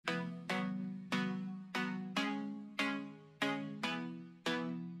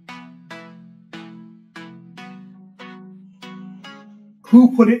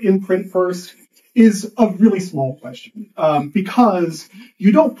who put it in print first is a really small question, because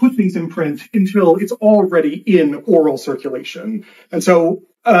you don't put things in print until it's already in oral circulation. And so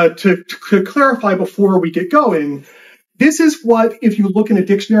to clarify before we get going, this is what, if you look in a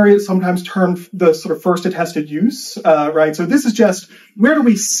dictionary, it's sometimes termed the sort of first attested use, right? So this is just, where do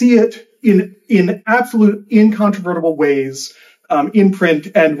we see it in absolute incontrovertible ways in print,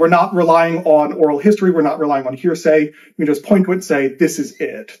 and we're not relying on oral history, we're not relying on hearsay. We just point to it and say, this is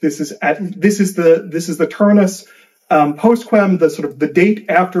it. This is the terminus postquem, the sort of the date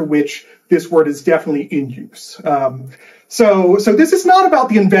after which this word is definitely in use. So this is not about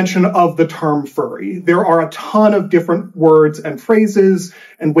the invention of the term furry. There are a ton of different words and phrases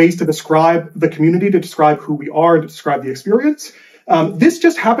and ways to describe the community, to describe who we are, to describe the experience. This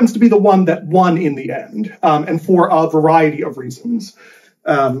just happens to be the one that won in the end, and for a variety of reasons.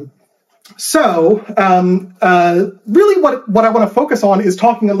 Really what I want to focus on is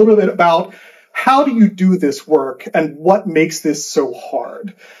talking a little bit about how do you do this work and what makes this so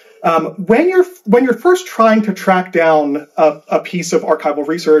hard. When you're first trying to track down a piece of archival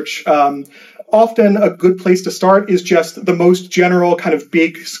research, often a good place to start is just the most general kind of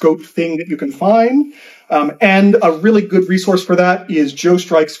big scope thing that you can find. And a really good resource for that is Joe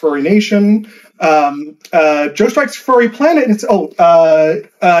Strike's Furry Nation. Joe Strike's Furry Planet,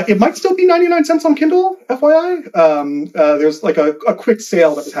 it might still be 99 cents on Kindle, FYI. There's like a quick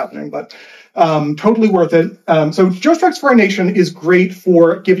sale that was happening, but totally worth it. So Joe Strike's Furry Nation is great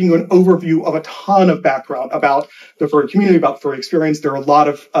for giving you an overview of a ton of background about the furry community, about furry experience. There are a lot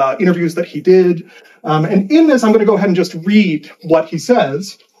of interviews that he did. And in this, I'm going to go ahead and just read what he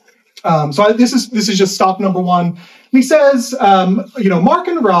says. This is just stop number one. He says, Mark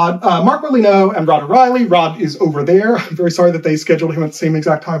Merlino and Rod O'Reilly. Rod is over there. I'm very sorry that they scheduled him at the same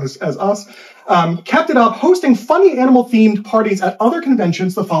exact time as us. Kept it up, hosting funny animal-themed parties at other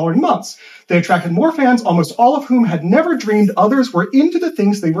conventions the following months. They attracted more fans, almost all of whom had never dreamed others were into the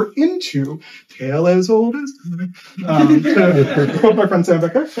things they were into. Tale as old as time. To quote my friend Sam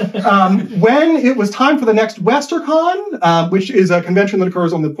Becker. When it was time for the next WesterCon, which is a convention that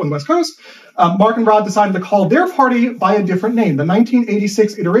occurs on the West Coast, Mark and Rod decided to call their party by a different name. The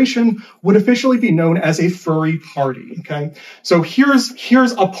 1986 iteration would officially be known as a furry party. Okay, so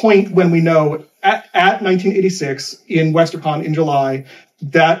here's a point when we know at 1986 in WesterCon in July,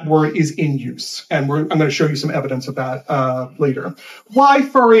 that word is in use, and I'm going to show you some evidence of that later. Why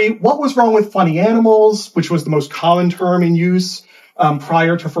furry? What was wrong with funny animals, which was the most common term in use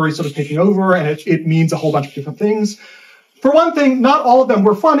prior to furry sort of taking over, and it means a whole bunch of different things. For one thing, not all of them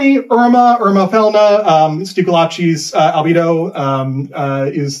were funny. Irma Felna, Stikulacci's Albedo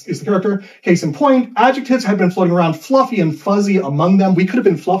is the character. Case in point, adjectives had been floating around, fluffy and fuzzy among them. We could have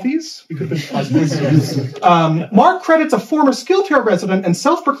been fluffies. We could have been fuzzies. Mark credits a former Skiltare resident and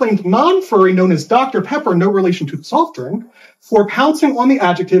self-proclaimed non-furry known as Dr. Pepper, no relation to the soft drink, for pouncing on the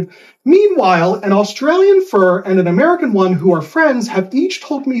adjective. Meanwhile, an Australian fur and an American one who are friends have each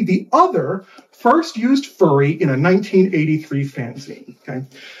told me the other first used furry in a 1983 fanzine. Okay,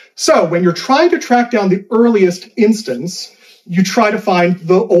 so when you're trying to track down the earliest instance, you try to find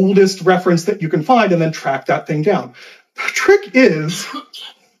the oldest reference that you can find and then track that thing down. The trick is,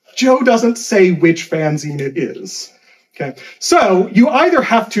 Joe doesn't say which fanzine it is. Okay, so you either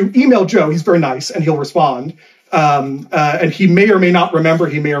have to email Joe, he's very nice, and he'll respond, and he may or may not remember,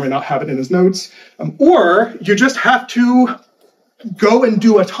 he may or may not have it in his notes, or you just have to go and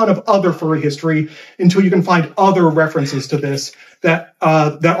do a ton of other furry history until you can find other references to this that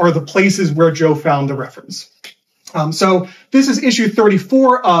are the places where Joe found the reference. So this is issue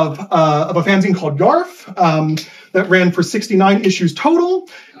 34 of a fanzine called Yarf that ran for 69 issues total.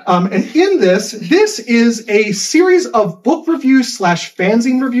 And in this is a series of book reviews /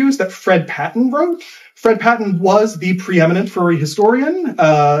 fanzine reviews that Fred Patton wrote. Fred Patton was the preeminent furry historian,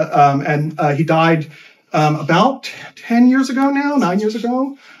 and he died about 9 years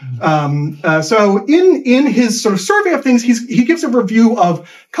ago. So in his sort of survey of things, he gives a review of a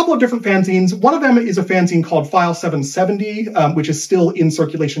couple of different fanzines. One of them is a fanzine called File 770, which is still in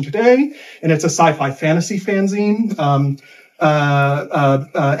circulation today, and it's a sci-fi fantasy fanzine,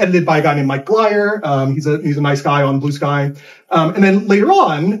 edited by a guy named Mike Glyer. He's a nice guy on Blue Sky. And then later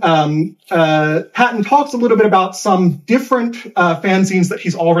on, Patton talks a little bit about some different fanzines that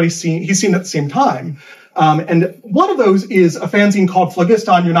he's seen at the same time. And one of those is a fanzine called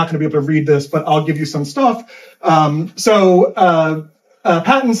Phlogiston. You're not going to be able to read this, but I'll give you some stuff. Patton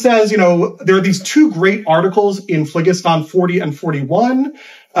says, there are these two great articles in Phlogiston 40 and 41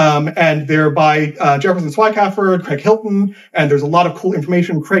 And they're by Jefferson Schweikhafer, Craig Hilton, and there's a lot of cool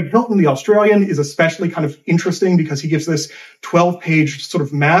information. Craig Hilton, the Australian, is especially kind of interesting because he gives this 12-page sort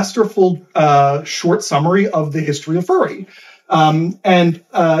of masterful short summary of the history of furry. And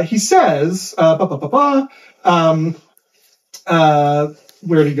he says,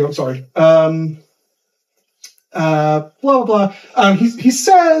 where did he go? Sorry. Blah blah blah. He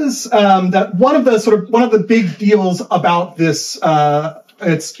says that one of the big deals about this,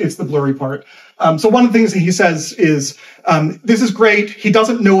 it's the blurry part. So one of the things that he says is, this is great. He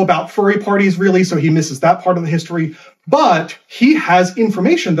doesn't know about furry parties really, so he misses that part of the history. But he has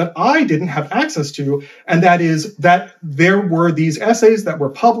information that I didn't have access to, and that is that there were these essays that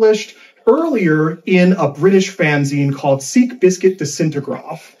were published earlier in a British fanzine called Seek Biscuit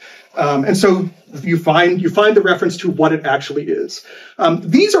Disintegraph. And so you find the reference to what it actually is.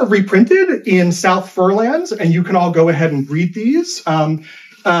 These are reprinted in South Furlands, and you can all go ahead and read these.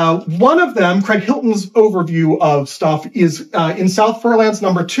 One of them, Craig Hilton's overview of stuff, is in South Furlands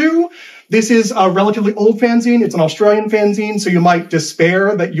 #2. This is a relatively old fanzine. It's an Australian fanzine, so you might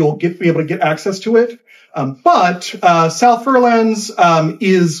despair that you'll be able to get access to it. But South Furlands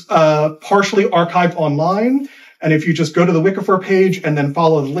is partially archived online. And if you just go to the Wikifur page and then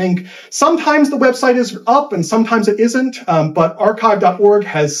follow the link, sometimes the website is up and sometimes it isn't. But archive.org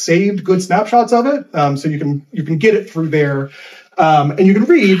has saved good snapshots of it, so you can get it through there. And you can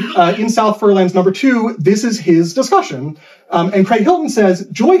read in South Furlands #2, this is his discussion. And Craig Hilton says,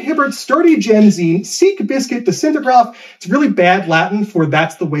 Joy Hibbert's sturdy genzine, Seek Biscuit Disintegraph. It's really bad Latin for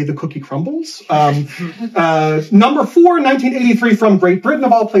that's the way the cookie crumbles. #4, 1983, from Great Britain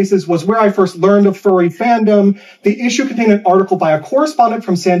of all places, was where I first learned of furry fandom. The issue contained an article by a correspondent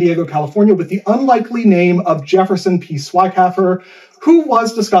from San Diego, California, with the unlikely name of Jefferson P. Schweikhafer, who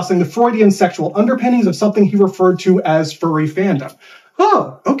was discussing the Freudian sexual underpinnings of something he referred to as furry fandom.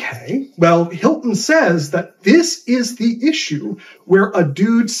 Oh, okay. Well, Hilton says that this is the issue where a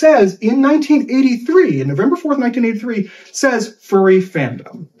dude says in 1983, November 4th, 1983, says furry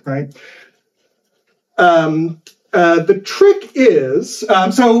fandom, right? The trick is,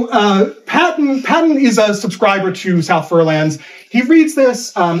 Patton is a subscriber to South Furlands. He reads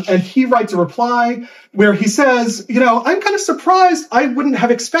this and he writes a reply where he says, I'm kind of surprised. I wouldn't have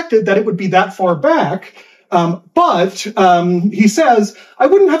expected that it would be that far back. But he says, I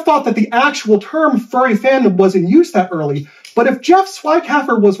wouldn't have thought that the actual term furry fandom was in use that early. But if Jeff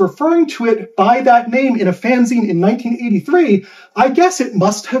Schweikhafer was referring to it by that name in a fanzine in 1983, I guess it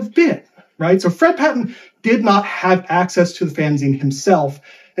must have been, right? So Fred Patton did not have access to the fanzine himself.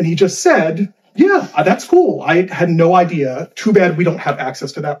 And he just said, yeah, that's cool. I had no idea. Too bad we don't have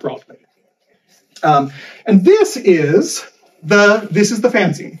access to that broadly. And this is the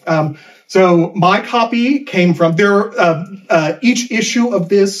fanzine. So my copy came from each issue of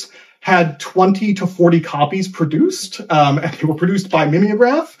this had 20 to 40 copies produced, and they were produced by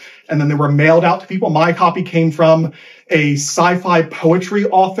Mimeograph, and then they were mailed out to people. My copy came from a sci-fi poetry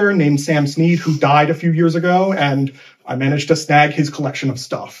author named Sam Snead, who died a few years ago, and I managed to snag his collection of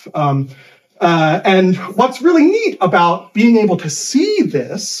stuff. And what's really neat about being able to see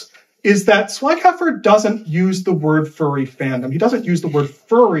this is that Schweikhafer doesn't use the word furry fandom. He doesn't use the word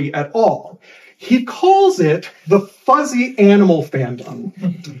furry at all. He calls it the fuzzy animal fandom.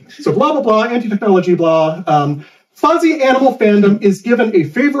 So blah, blah, blah, anti-technology, blah. Fuzzy animal fandom is given a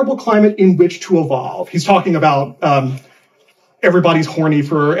favorable climate in which to evolve. He's talking about everybody's horny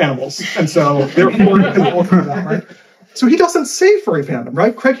for animals. And so therefore, right? So he doesn't say furry fandom,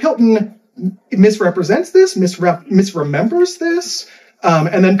 right? Craig Hilton misrepresents this, misremembers this.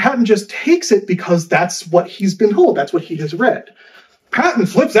 And then Patton just takes it because that's what he's been told. That's what he has read. Patton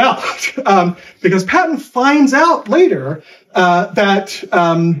flips out because Patton finds out later that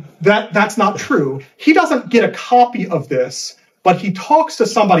that's not true. He doesn't get a copy of this, but he talks to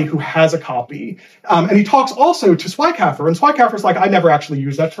somebody who has a copy. And he talks also to Schweikhafer. And Schweikhafer's like, I never actually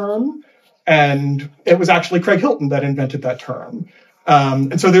used that term. And it was actually Craig Hilton that invented that term.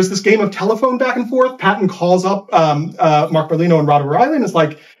 And so there's this game of telephone back and forth. Patton calls up Mark Berlino and Rod O'Reilly and is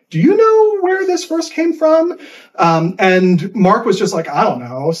like, do you know where this first came from? And Mark was just like, I don't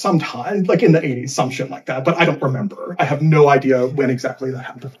know, sometime, like in the 80s, some shit like that. But I don't remember. I have no idea when exactly that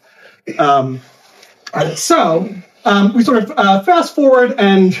happened. So we sort of fast forward,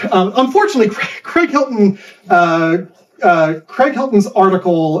 and unfortunately, Craig Hilton's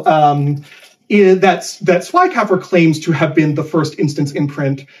article that Schweikhafer claims to have been the first instance in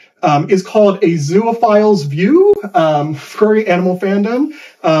print is called A Zoophile's View, Furry Animal Fandom.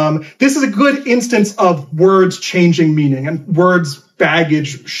 This is a good instance of words changing meaning and words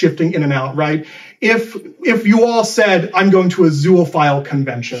baggage shifting in and out, right? if you all said, I'm going to a zoophile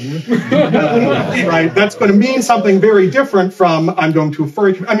convention, right, that's going to mean something very different from I'm going to a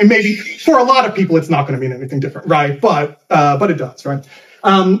furry. I mean, maybe for a lot of people, it's not going to mean anything different, right? But it does, right?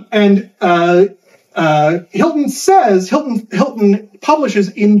 Hilton publishes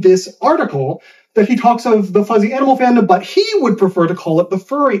in this article that he talks of the fuzzy animal fandom, but he would prefer to call it the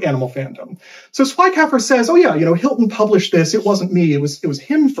furry animal fandom. So Swikaffer says, oh yeah, Hilton published this. It wasn't me. It was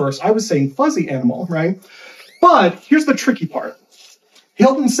him first. I was saying fuzzy animal, right? But here's the tricky part.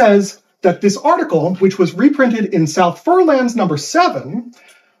 Hilton says that this article, which was reprinted in South Furlands number 7,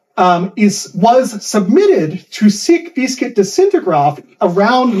 was submitted to Sic Biscuit Disintegraph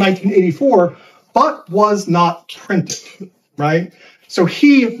around 1984, but was not printed, right? So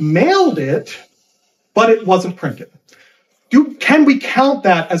he mailed it, but it wasn't printed. Can we count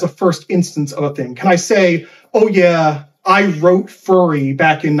that as a first instance of a thing? Can I say, oh yeah, I wrote Furry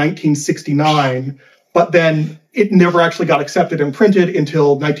back in 1969, but then it never actually got accepted and printed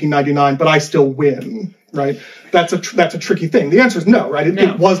until 1999, but I still win, right? That's a tricky thing. The answer is no, right?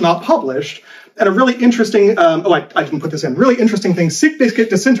 It was not published. And a really interesting, I can put this in, really interesting thing, Sic Biscuit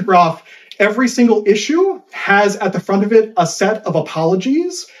Disintegraph, every single issue has at the front of it a set of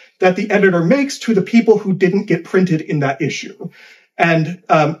apologies that the editor makes to the people who didn't get printed in that issue. And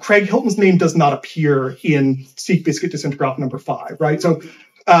Craig Hilton's name does not appear in Sic Biscuit Disintegraph number 5, right? So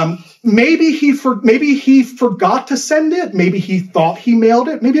maybe he forgot to send it. Maybe he thought he mailed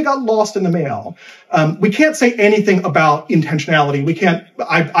it. Maybe it got lost in the mail. We can't say anything about intentionality. We can't.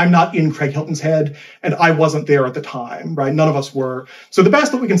 I'm not in Craig Hilton's head, and I wasn't there at the time, right? None of us were. So the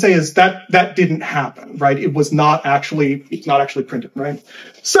best that we can say is that didn't happen, right? It's not actually printed, right?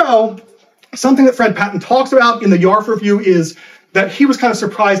 So something that Fred Patton talks about in the Yarf review is that he was kind of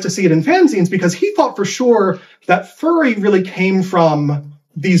surprised to see it in fanzines because he thought for sure that Furry really came from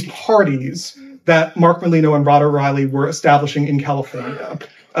these parties that Mark Merlino and Rod O'Reilly were establishing in California.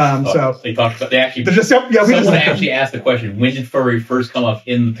 So they talked about, they actually, someone actually asked the question, when did Furry first come up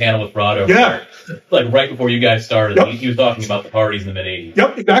in the panel with Rod O'Reilly? Yeah. Like right before you guys started. Yep. He was talking about the parties in the mid-'80s.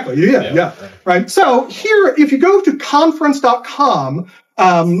 Yep, exactly. Yeah. Right. So here, if you go to conference.com,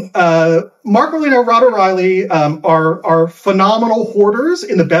 Mark Merlino, Rod O'Reilly are phenomenal hoarders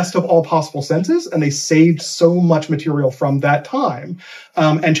in the best of all possible senses, and they saved so much material from that time.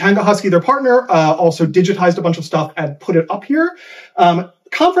 And Changa Husky, their partner, also digitized a bunch of stuff and put it up here.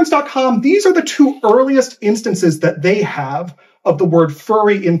 Conference.com, these are the two earliest instances that they have of the word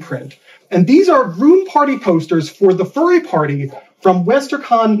furry in print. And these are room party posters for the Furry Party from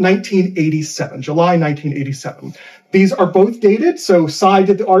WesterCon 1987, July 1987. These are both dated, so Cy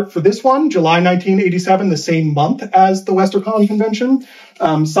did the art for this one, July 1987, the same month as the WesterCon convention.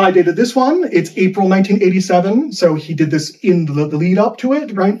 Cy dated this one, it's April 1987, so he did this in the lead up to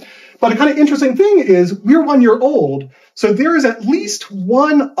it, right? But a kind of interesting thing is, we're 1 year old, so there is at least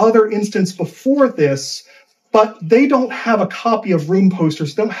one other instance before this, but they don't have a copy of room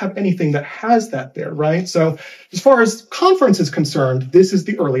posters, don't have anything that has that there, right? So as far as conference is concerned, this is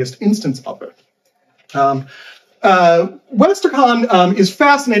the earliest instance of it. WesterCon is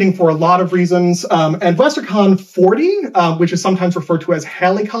fascinating for a lot of reasons, and WesterCon 40, which is sometimes referred to as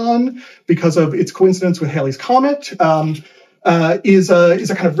HalleyCon because of its coincidence with Halley's Comet, is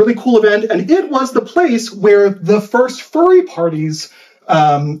a kind of really cool event, and it was the place where the first furry parties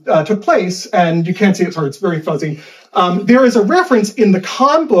took place, and you can't see it, sorry, it's very fuzzy. There is a reference in the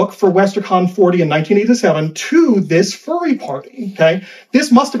con book for WesterCon 40 in 1987 to this furry party, okay?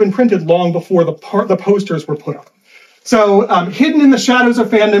 This must have been printed long before the posters were put up. So hidden in the shadows of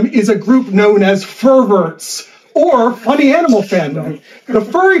fandom is a group known as Furverts, or funny animal fandom. The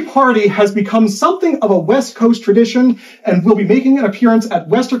Furry Party has become something of a West Coast tradition and will be making an appearance at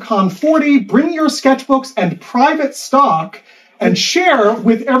WesterCon 40. Bring your sketchbooks and private stock and share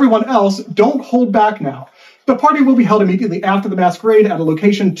with everyone else. Don't hold back now. The party will be held immediately after the masquerade at a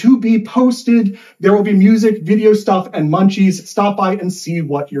location to be posted. There will be music, video stuff, and munchies. Stop by and see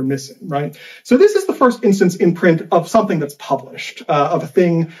what you're missing, right? So this is the first instance in print of something that's published, of a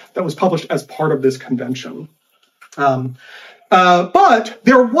thing that was published as part of this convention. But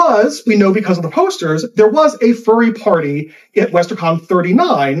there was, we know because of the posters, there was a furry party at WesterCon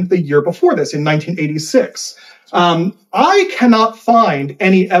 39 the year before this, in 1986. I cannot find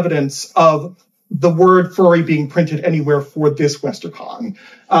any evidence of the word furry being printed anywhere for this WesterCon.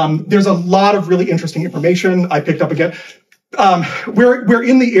 There's a lot of really interesting information I picked up again. We're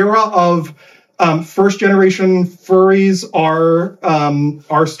in the era of first generation furries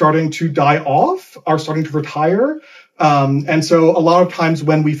are starting to die off, are starting to retire. And so a lot of times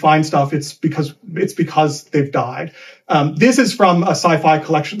when we find stuff, it's because they've died. This is from a sci-fi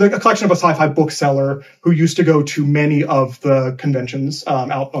collection, a collection of a sci-fi bookseller who used to go to many of the conventions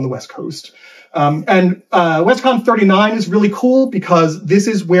out on the West Coast. And WestCon 39 is really cool because this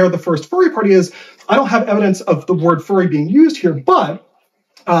is where the first furry party is. I don't have evidence of the word furry being used here, but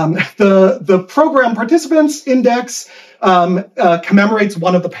the program participants index commemorates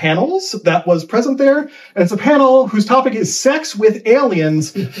one of the panels that was present there. And it's a panel whose topic is sex with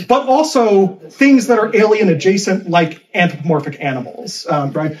aliens, but also things that are alien adjacent, like anthropomorphic animals,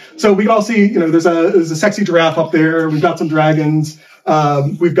 right? So we can all see, there's a sexy giraffe up there. We've got some dragons.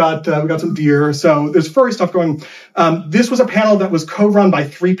 We've got some deer. So there's furry stuff going. This was a panel that was co-run by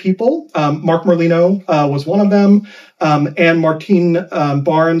 3 people. Mark Merlino was one of them. Anne Martine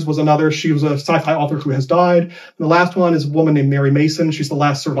Barnes was another. She was a sci-fi author who has died. And the last one is a woman named Mary Mason. She's the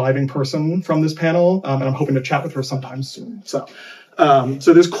last surviving person from this panel, and I'm hoping to chat with her sometime soon. So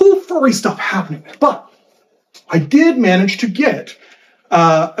there's cool furry stuff happening. But I did manage to get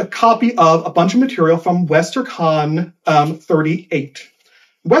a copy of a bunch of material from WesterCon 38.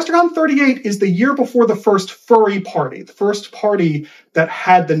 WesterCon 38 is the year before the first furry party, the first party that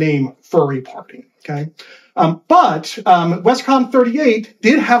had the name Furry Party, okay? But WesterCon 38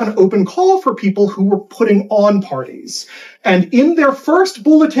 did have an open call for people who were putting on parties. And in their first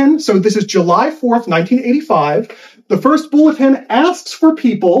bulletin, so this is July 4th, 1985, the first bulletin asks for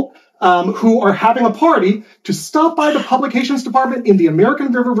people who are having a party to stop by the publications department in the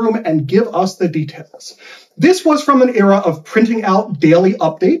American River Room and give us the details. This was from an era of printing out daily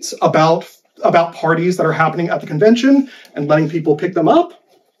updates about parties that are happening at the convention and letting people pick them up.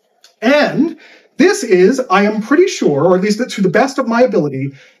 And this is, I am pretty sure, or at least to the best of my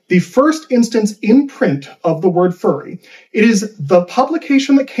ability, the first instance in print of the word furry. It is the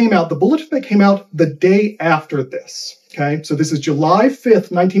publication that came out, the bulletin that came out the day after this. Okay, so this is July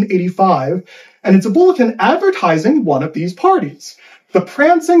 5th, 1985, and it's a bulletin advertising one of these parties. The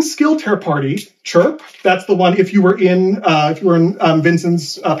Prancing Skill Tear Party, Chirp, that's the one, if you were in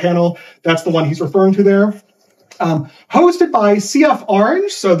Vincent's panel, that's the one he's referring to there. Hosted by CF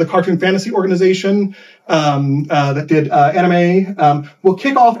Orange, so the cartoon fantasy organization that did anime, will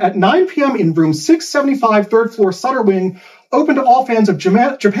kick off at 9 p.m. in room 675, third floor, Sutter Wing, open to all fans of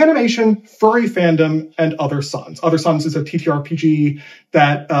Japanimation, furry fandom, and Other Suns. Other Suns is a TTRPG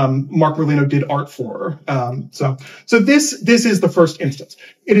that Mark Merlino did art for. So this is the first instance.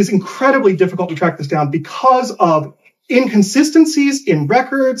 It is incredibly difficult to track this down because of inconsistencies in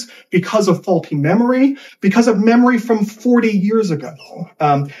records, because of faulty memory, because of memory from 40 years ago,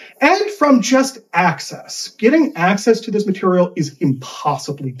 and from just access. Getting access to this material is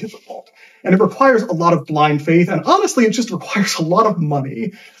impossibly difficult. And it requires a lot of blind faith, and honestly, it just requires a lot of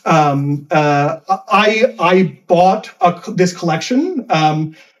money. I bought this collection.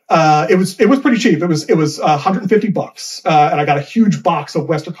 It was pretty cheap. It was $150, and I got a huge box of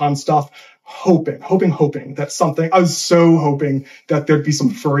WesterCon stuff. Hoping that something, I was so hoping that there'd be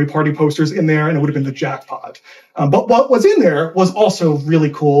some furry party posters in there and it would have been the jackpot. But what was in there was also really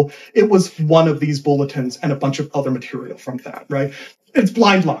cool. It was one of these bulletins and a bunch of other material from that, right? It's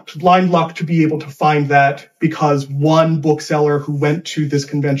blind luck to be able to find that because one bookseller who went to this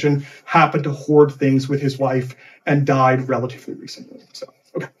convention happened to hoard things with his wife and died relatively recently. So,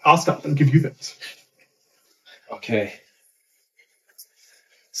 okay, I'll stop and give you this. Okay.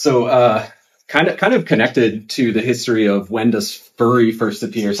 So, kind of connected to the history of when does furry first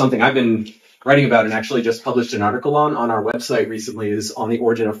appear, something I've been writing about and actually just published an article on our website recently is on the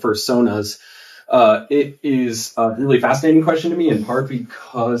origin of fursonas. It is a really fascinating question to me, in part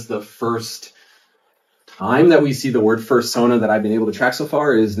because the first time that we see the word fursona that I've been able to track so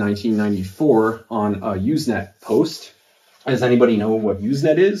far is 1994 on a Usenet post. Does anybody know what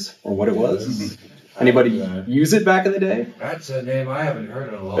Usenet is or what it was? Anybody use it back in the day? That's a name I haven't heard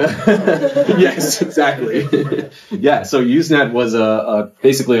in a long time. Yes, exactly. Yeah, so Usenet was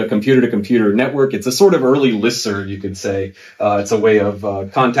basically a computer-to-computer network. It's a sort of early listserv, you could say. It's a way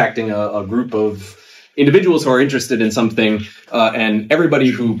of contacting a group of individuals who are interested in something, and everybody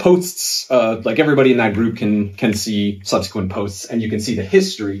who posts, like everybody in that group can see subsequent posts, and you can see the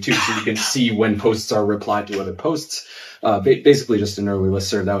history too, so you can see when posts are replied to other posts. Basically just an early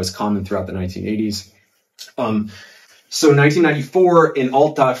listserv that was common throughout the 1980s. So 1994 in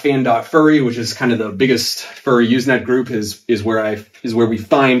alt.fan.furry, which is kind of the biggest furry Usenet group, is where we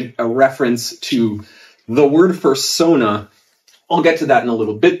find a reference to the word fursona. I'll get to that in a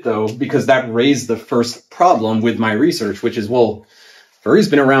little bit though, because that raised the first problem with my research, which is, well, furry's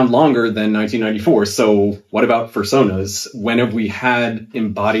been around longer than 1994. So what about fursonas? When have we had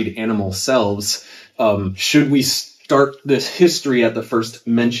embodied animal selves? Should we start this history at the first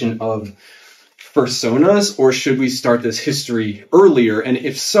mention of Fursonas, or should we start this history earlier? And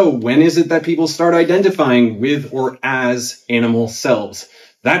if so, when is it that people start identifying with or as animal selves?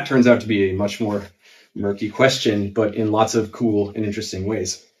 That turns out to be a much more murky question, but in lots of cool and interesting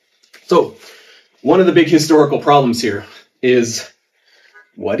ways. So, one of the big historical problems here is,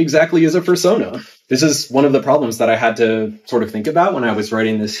 what exactly is a fursona? This is one of the problems that I had to sort of think about when I was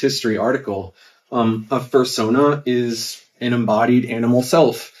writing this history article. A fursona is an embodied animal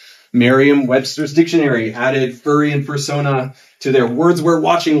self. Merriam-Webster's dictionary added furry and fursona to their words we're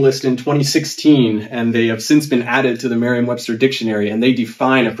watching list in 2016, and they have since been added to the Merriam-Webster dictionary, and they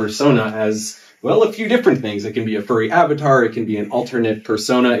define a fursona as, well, a few different things. It can be a furry avatar, it can be an alternate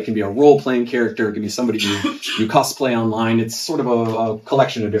persona, it can be a role-playing character, it can be somebody you cosplay online. It's sort of a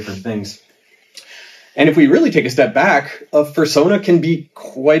collection of different things. And if we really take a step back, a fursona can be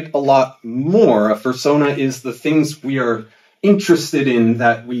quite a lot more. A fursona is the things we are interested in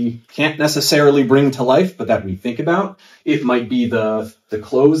that we can't necessarily bring to life, but that we think about. It might be the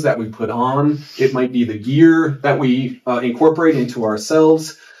clothes that we put on. It might be the gear that we incorporate into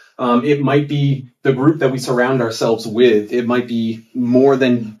ourselves. It might be the group that we surround ourselves with. It might be more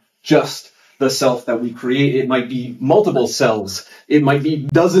than just the self that we create. It might be multiple selves. It might be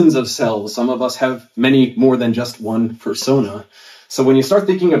dozens of selves. Some of us have many more than just one fursona. So when you start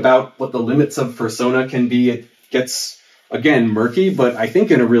thinking about what the limits of fursona can be, it gets, again, murky, but I think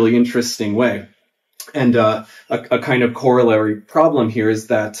in a really interesting way. And a kind of corollary problem here is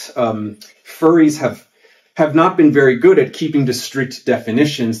that furries have not been very good at keeping to strict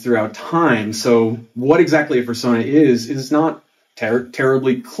definitions throughout time. So what exactly a fursona is not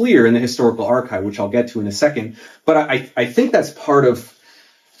terribly clear in the historical archive, which I'll get to in a second. But I think that's part of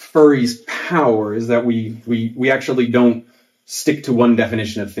furry's power, is that we actually don't stick to one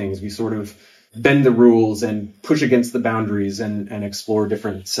definition of things. We sort of bend the rules and push against the boundaries and explore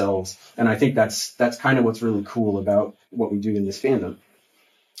different selves. And I think that's kind of what's really cool about what we do in this fandom.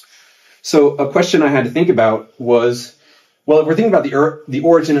 So a question I had to think about was, well, if we're thinking about the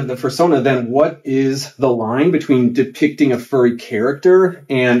origin of the fursona, then what is the line between depicting a furry character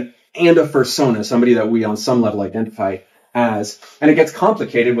and a fursona, somebody that we on some level identify as? And it gets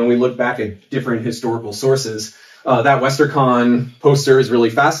complicated when we look back at different historical sources. That WesterCon poster is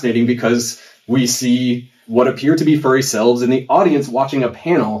really fascinating because we see what appear to be furry selves in the audience watching a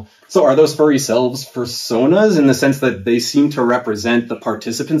panel. So are those furry selves fursonas in the sense that they seem to represent the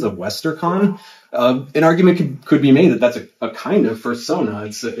participants of WesterCon? An argument could be made that that's a kind of fursona.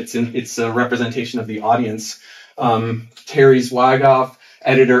 It's a representation of the audience. Terry Zwigoff,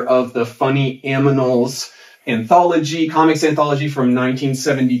 editor of the Funny Aminals anthology, comics anthology from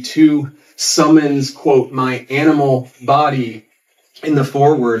 1972, summons, quote, "my animal body" in the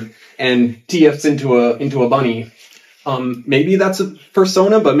foreword and TFs into a bunny. Maybe that's a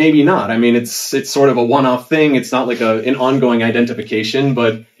fursona, but maybe not. I mean, it's sort of a one-off thing. It's not like an ongoing identification,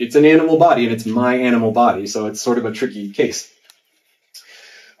 but it's an animal body, and it's my animal body, so it's sort of a tricky case.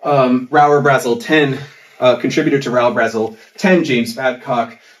 Rower Brazel 10, contributor to Rower Brazel 10, James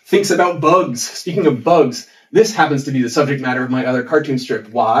Badcock, thinks about bugs. Speaking of bugs, this happens to be the subject matter of my other cartoon strip.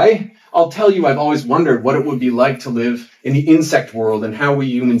 Why? I'll tell you, I've always wondered what it would be like to live in the insect world and how we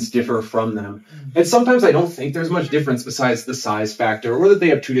humans differ from them. And sometimes I don't think there's much difference besides the size factor, or that they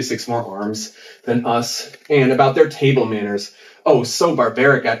have 2 to 6 more arms than us, and about their table manners. Oh, so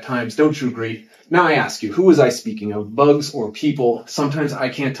barbaric at times, don't you agree? Now I ask you, who was I speaking of, bugs or people? Sometimes I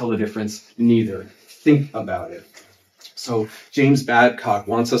can't tell the difference, neither. Think about it. So James Badcock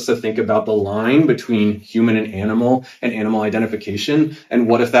wants us to think about the line between human and animal identification, and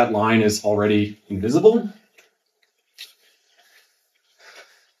what if that line is already invisible?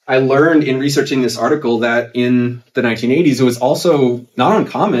 I learned in researching this article that in the 1980s, it was also not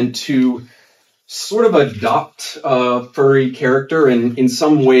uncommon to sort of adopt a furry character and in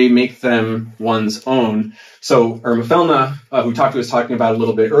some way make them one's own. So Irma Felna, who talked to us talking about a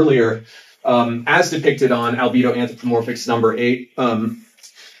little bit earlier, as depicted on Albedo Anthropomorphics number 8,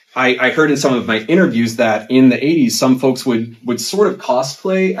 I heard in some of my interviews that in the 80s, some folks would sort of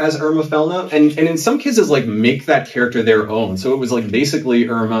cosplay as Irma Felna, and in some cases, like, make that character their own. So it was like basically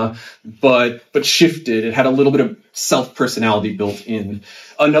Irma, but shifted. It had a little bit of self-personality built in.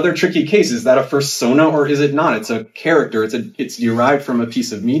 Another tricky case, is that a fursona or is it not? It's a character. It's derived from a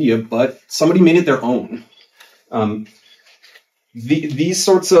piece of media, but somebody made it their own. These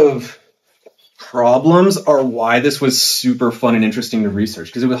sorts of problems are why this was super fun and interesting to research,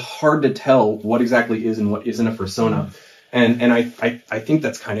 because it was hard to tell what exactly is and what isn't a fursona. And I think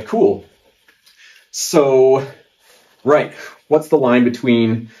that's kind of cool. So, right, what's the line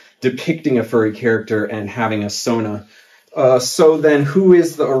between depicting a furry character and having a sona? So then who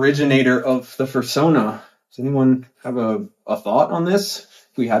is the originator of the Fursona? Does anyone have a thought on this?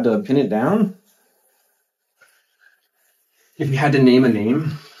 If we had to pin it down? If you had to name a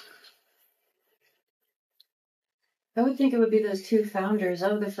name? I would think it would be those two founders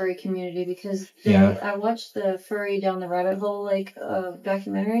of the furry community, because I watched the Furry Down the Rabbit Hole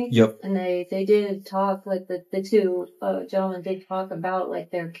documentary. Yep. And they did talk, like the two gentlemen did talk about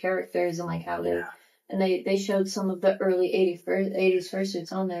like their characters and like how they showed some of the early 80s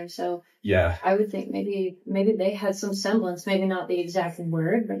fursuits on there. So yeah, I would think maybe they had some semblance, maybe not the exact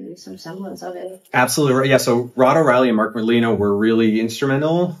word, but maybe some semblance of it. Absolutely right. Yeah. So Rod O'Reilly and Mark Merlino were really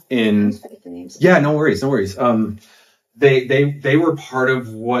instrumental in. Yeah, no worries. They were part of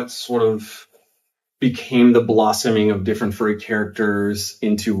what sort of became the blossoming of different furry characters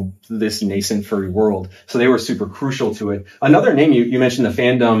into this nascent furry world. So they were super crucial to it. Another name you mentioned, the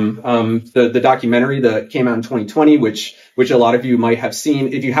fandom, the documentary that came out in 2020, which a lot of you might have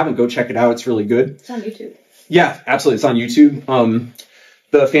seen. If you haven't, go check it out. It's really good. It's on YouTube. Yeah, absolutely. It's on YouTube.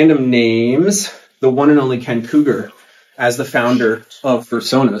 The fandom names the one and only Ken Cougar as the founder of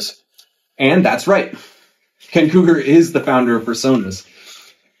Fursonas. And that's right. Ken Cougar is the founder of Fursonas.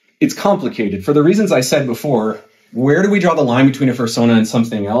 It's complicated. For the reasons I said before, where do we draw the line between a Fursona and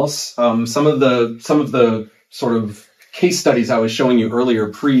something else? Some of the sort of case studies I was showing you earlier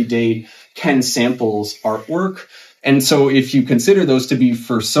predate Ken Sample's artwork. And so if you consider those to be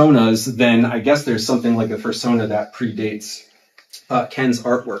Fursonas, then I guess there's something like a Fursona that predates Ken's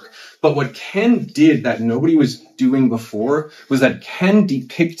artwork. But what Ken did that nobody was doing before was that Ken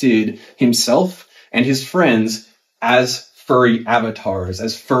depicted himself and his friends as furry avatars,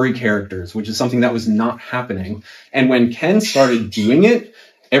 as furry characters, which is something that was not happening. And when Ken started doing it,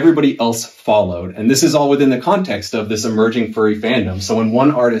 everybody else followed. And this is all within the context of this emerging furry fandom. So when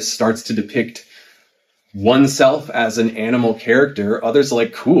one artist starts to depict oneself as an animal character, others are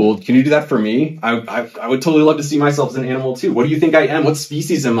like, cool, can you do that for me? I would totally love to see myself as an animal too. What do you think I am? What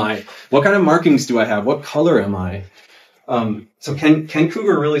species am I? What kind of markings do I have? What color am I? So Ken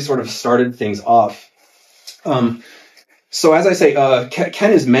Cougar really sort of started things off. So as I say,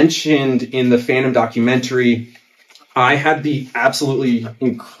 Ken is mentioned in the fandom documentary. I had the absolutely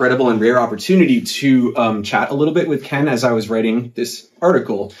incredible and rare opportunity to chat a little bit with Ken as I was writing this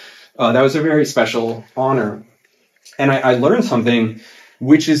article. That was a very special honor. And I learned something,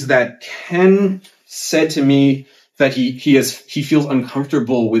 which is that Ken said to me that he feels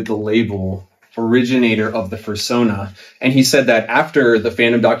uncomfortable with the label originator of the Fursona. And he said that after the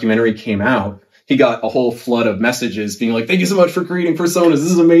fandom documentary came out, he got a whole flood of messages being like, thank you so much for creating Fursonas.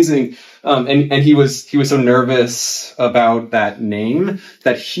 This is amazing. And he was so nervous about that name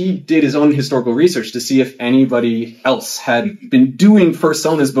that he did his own historical research to see if anybody else had been doing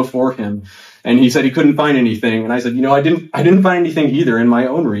Fursonas before him. And he said he couldn't find anything. And I said, I didn't find anything either in my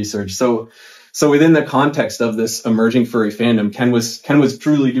own research. So within the context of this emerging furry fandom, Ken was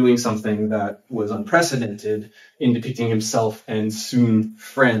truly doing something that was unprecedented in depicting himself and soon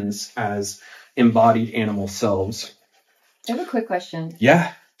friends as embodied animal selves. I have a quick question.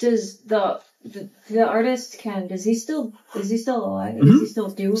 Yeah. Does the artist Ken, is he still alive? Mm-hmm. Does he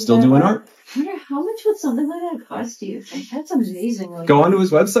still doing art? I wonder how much would something like that cost, do you think? That's amazing. Go onto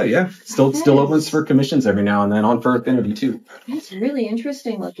his website, yeah. Still opens for commissions every now and then on Fur Affinity too. That's really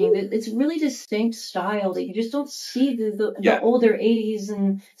interesting looking. It's really distinct style that you just don't see the older 80s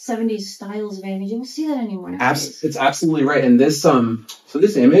and 70s styles of animation. You don't see that anymore. It's absolutely right. And this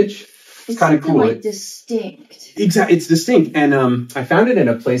this image, it's kind of cool. Like distinct. Exactly, it's distinct. And I found it in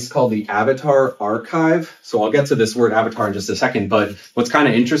a place called the Avatar Archive. So I'll get to this word avatar in just a second. But what's kind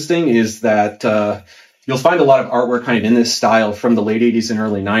of interesting is that you'll find a lot of artwork kind of in this style from the late 80s and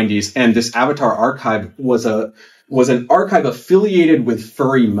early 90s. And this Avatar Archive was an archive affiliated with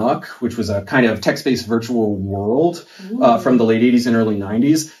Furry Muck, which was a kind of text-based virtual world from the late 80s and early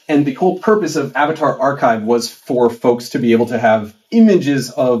 90s. And the whole purpose of Avatar Archive was for folks to be able to have images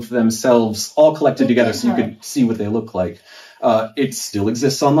of themselves all collected together so you could see what they look like. It still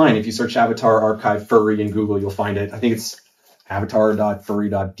exists online. If you search Avatar Archive Furry in Google, you'll find it. I think it's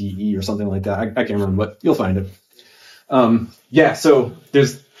avatar.furry.de or something like that. I can't remember, but you'll find it. So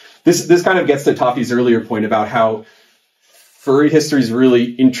there's this kind of gets to Tofte's earlier point about how furry history is really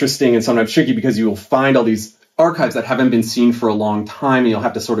interesting and sometimes tricky because you will find all these archives that haven't been seen for a long time, and you'll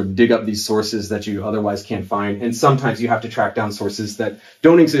have to sort of dig up these sources that you otherwise can't find. And sometimes you have to track down sources that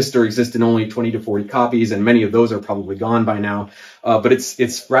don't exist or exist in only 20 to 40 copies, and many of those are probably gone by now. But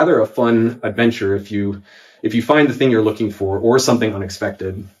it's rather a fun adventure if you find the thing you're looking for or something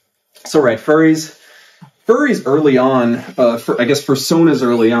unexpected. So right, furries. Furries early on, I guess Fursonas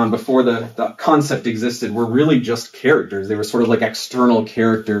early on, before the concept existed, were really just characters. They were sort of like external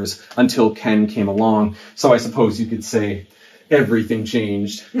characters until Ken came along. So I suppose you could say everything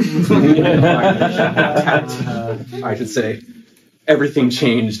changed. I should say everything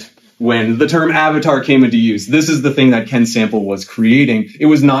changed when the term avatar came into use. This is the thing that Ken Sample was creating. It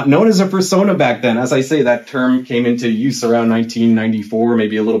was not known as a persona back then. As I say, that term came into use around 1994,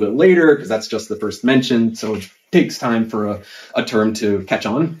 maybe a little bit later, because that's just the first mention, so it takes time for a term to catch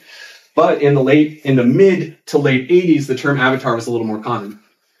on. But in the mid to late 80s, the term avatar was a little more common.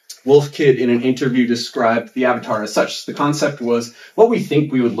 Wolf Kid, in an interview, described the avatar as such. The concept was what we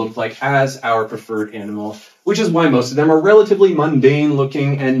think we would look like as our preferred animal, which is why most of them are relatively mundane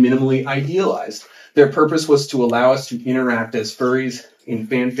looking and minimally idealized. Their purpose was to allow us to interact as furries in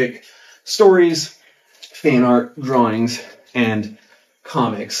fanfic, stories, fan art, drawings, and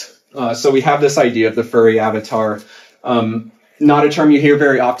comics. So we have this idea of the furry avatar. Not a term you hear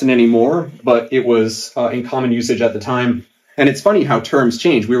very often anymore, but it was in common usage at the time. And it's funny how terms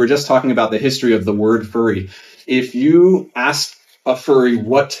change. We were just talking about the history of the word furry. If you asked a furry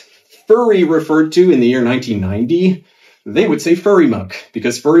what furry referred to in the year 1990, they would say furry muck,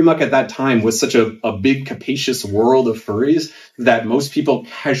 because furry muck at that time was such a big, capacious world of furries that most people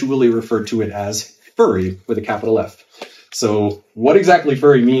casually referred to it as furry with a capital F. So what exactly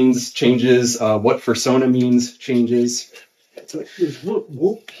furry means changes. What Fursona means changes. So is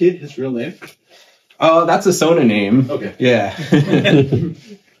Wolf Kid his real name? That's a Sona name. Okay. Yeah.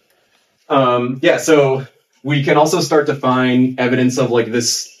 Yeah, so we can also start to find evidence of like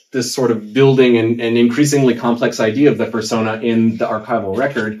this sort of building and increasingly complex idea of the persona in the archival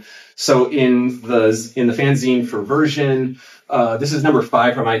record. So in the fanzine for version, this is number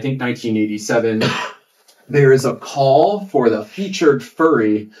 5 from, I think, 1987. There is a call for the featured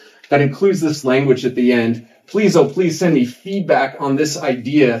furry that includes this language at the end. Please, oh, please send me feedback on this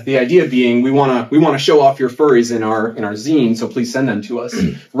idea. The idea being we want to show off your furries in our zine, so please send them to us.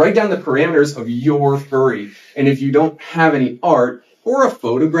 Write down the parameters of your furry. And if you don't have any art or a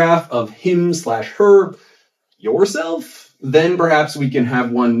photograph of him/her yourself, then perhaps we can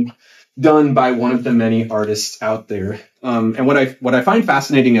have one done by one of the many artists out there. And what I find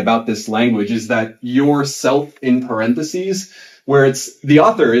fascinating about this language is that yourself in parentheses, where it's the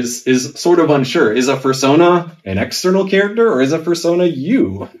author is sort of unsure. Is a Fursona an external character or is a Fursona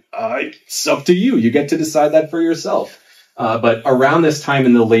you? It's up to you. You get to decide that for yourself. But around this time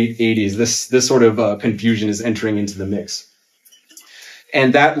in the late 80s, this sort of confusion is entering into the mix.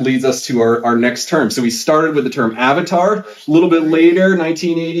 And that leads us to our next term. So we started with the term avatar. A little bit later,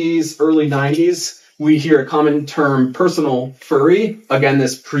 1980s, early 90s, we hear a common term, personal furry. Again,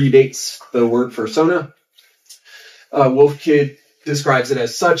 this predates the word Fursona. Wolf Kid describes it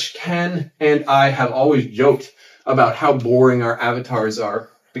as such. Ken and I have always joked about how boring our avatars are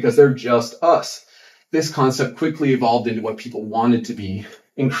because they're just us. This concept quickly evolved into what people wanted to be,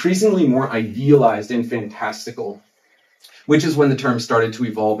 increasingly more idealized and fantastical, which is when the term started to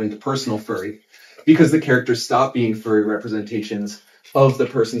evolve into personal furry, because the characters stopped being furry representations of the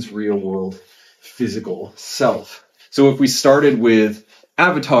person's real world physical self. So if we started with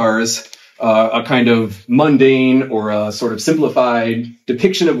avatars, a kind of mundane or a sort of simplified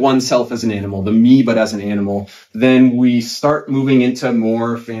depiction of oneself as an animal, the me but as an animal, then we start moving into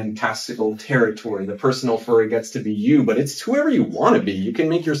more fantastical territory. The personal furry gets to be you, but it's whoever you want to be. You can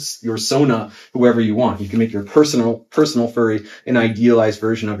make your Sona whoever you want. You can make your personal furry an idealized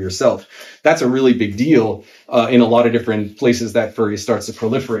version of yourself. That's a really big deal in a lot of different places that furry starts to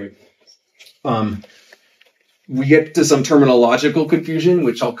proliferate. We get to some terminological confusion,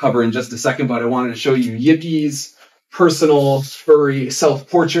 which I'll cover in just a second, but I wanted to show you Yippie's personal furry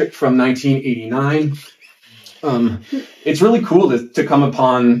self-portrait from 1989. It's really cool to come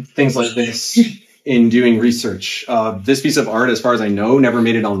upon things like this in doing research. This piece of art, as far as I know, never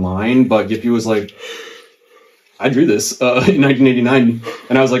made it online, but Yippie was like, I drew this in 1989,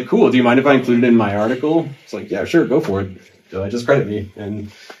 and I was like, cool, do you mind if I include it in my article? It's like, yeah, sure, go for it. Just credit me.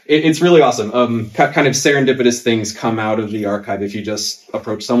 And it's really awesome. Kind of serendipitous things come out of the archive if you just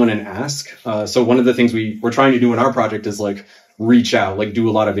approach someone and ask. So one of the things we're trying to do in our project is like reach out, like do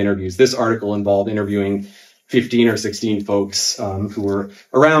a lot of interviews. This article involved interviewing 15 or 16 folks who were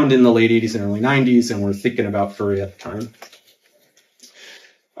around in the late 80s and early 90s and were thinking about furry at the time.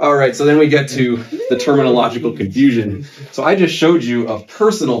 All right, so then we get to the terminological confusion. So I just showed you a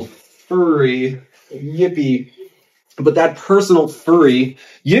personal furry, Yippie. But that personal furry,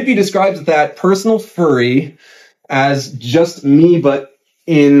 Yippie describes that personal furry as just me, but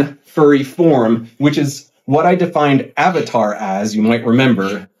in furry form, which is what I defined avatar as, you might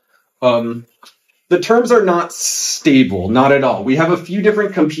remember. the terms are not stable, not at all. We have a few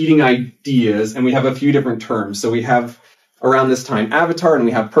different competing ideas, and we have a few different terms. So we have, around this time, avatar, and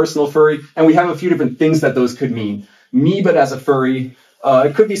we have personal furry, and we have a few different things that those could mean. Me, but as a furry,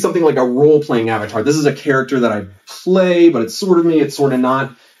 it could be something like a role-playing avatar. This is a character that I play, but it's sort of me, it's sort of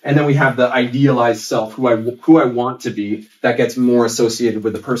not. And then we have the idealized self, who I want to be, that gets more associated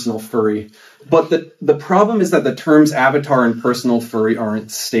with the personal furry. But the problem is that the terms avatar and personal furry aren't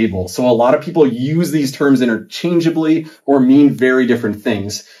stable. So a lot of people use these terms interchangeably or mean very different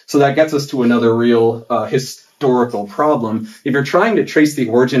things. So that gets us to another real historical problem. If you're trying to trace the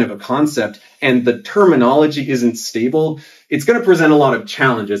origin of a concept and the terminology isn't stable, it's going to present a lot of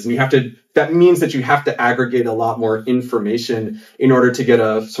challenges. And that means that you have to aggregate a lot more information in order to get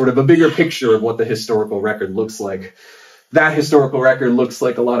a sort of a bigger picture of what the historical record looks like. That historical record looks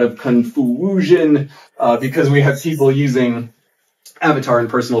like a lot of confusion because we have people using avatar and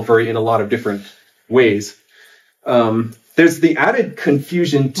personal furry in a lot of different ways. There's the added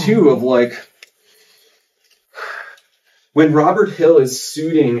confusion, too, of like, when Robert Hill is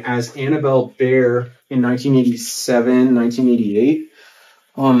suiting as Annabelle Bear in 1987, 1988,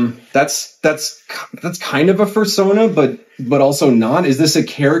 that's kind of a fursona, but also not. Is this a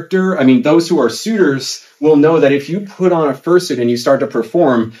character? I mean, those who are suitors will know that if you put on a fursuit and you start to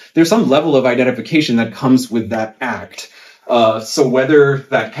perform, there's some level of identification that comes with that act. So whether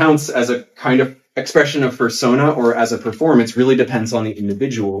that counts as a kind of expression of fursona or as a performance really depends on the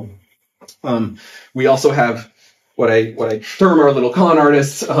individual. We also have what I term our little con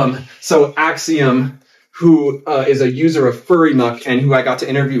artists. So Axiom, who is a user of Furry Muck and who I got to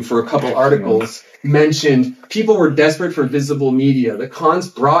interview for a couple articles, mentioned people were desperate for visible media. The cons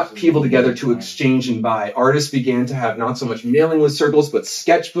brought people together to exchange and buy. Artists began to have not so much mailing list circles, but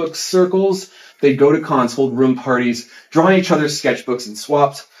sketchbook circles. They'd go to cons, hold room parties, draw on each other's sketchbooks and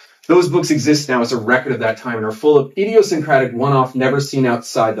swapped. Those books exist now as a record of that time and are full of idiosyncratic one-off, never seen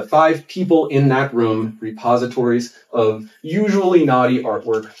outside the 5 people in that room, repositories of usually naughty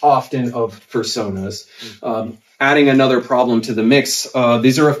artwork, often of fursonas. Adding another problem to the mix,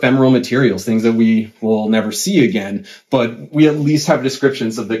 these are ephemeral materials, things that we will never see again, but we at least have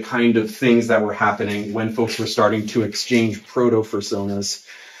descriptions of the kind of things that were happening when folks were starting to exchange proto-fursonas.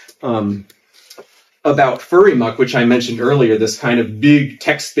 About Furry Muck, which I mentioned earlier, this kind of big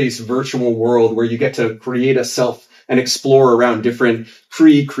text-based virtual world where you get to create a self and explore around different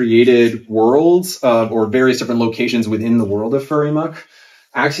pre-created worlds or various different locations within the world of Furry Muck.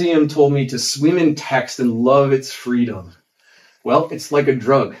 Axiom told me to swim in text and love its freedom. Well, it's like a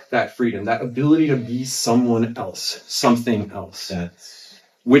drug, that freedom, that ability to be someone else, something else,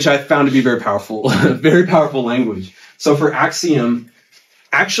 which I found to be very powerful, very powerful language. So for Axiom,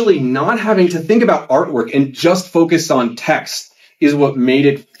 actually not having to think about artwork and just focus on text is what made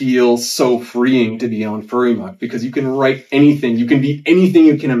it feel so freeing to be on Furry Muck, because you can write anything, you can be anything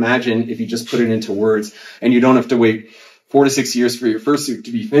you can imagine if you just put it into words, and you don't have to wait 4 to 6 years for your fursuit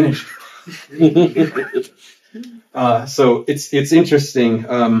to be finished. So it's interesting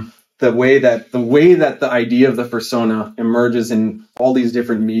the way that the idea of the fursona emerges in all these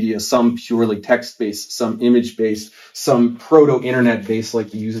different media, some purely text-based, some image-based, some proto-internet-based like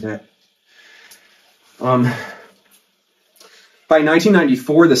Usenet. By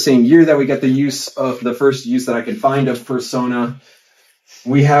 1994, the same year that we get the first use that I could find of fursona,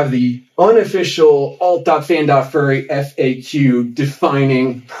 we have the unofficial alt.fan.furry FAQ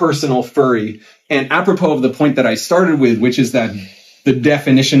defining personal furry. And apropos of the point that I started with, which is that the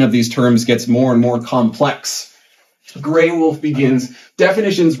definition of these terms gets more and more complex. Grey Wolf begins,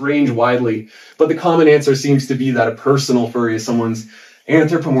 definitions range widely, but the common answer seems to be that a personal furry is someone's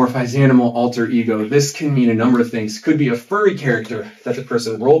anthropomorphized animal alter ego. This can mean a number of things. Could be a furry character that the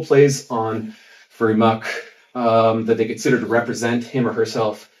person role plays on Furry Muck, that they consider to represent him or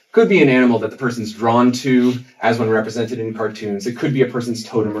herself. Could be an animal that the person's drawn to, as when represented in cartoons. It could be a person's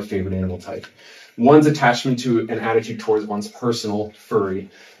totem or favorite animal type. One's attachment to an attitude towards one's personal furry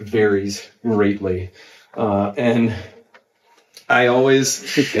varies greatly. And I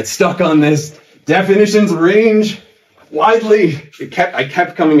always get stuck on this. Definitions range widely. I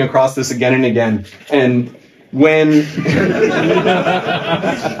kept coming across this again and again. And when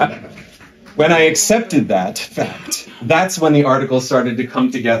I accepted that fact, that's when the articles started to come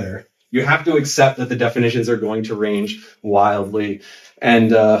together. You have to accept that the definitions are going to range wildly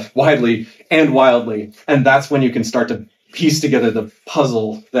and widely and wildly. And that's when you can start to piece together the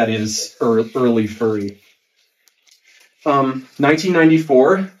puzzle that is early furry.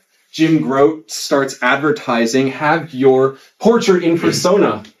 1994, Jim Grote starts advertising, have your portrait in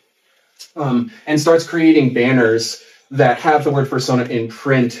Fursona, and starts creating banners that have the word Fursona in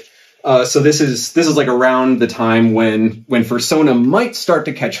print So this is like around the time when Fursona might start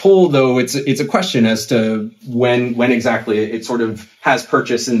to catch hold, though it's a question as to when exactly it sort of has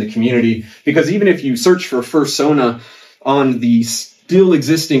purchase in the community. Because even if you search for Fursona on the still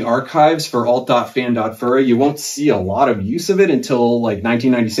existing archives for alt.fan.furry, you won't see a lot of use of it until like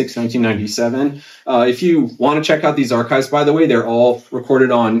 1996, 1997. If you want to check out these archives, by the way, they're all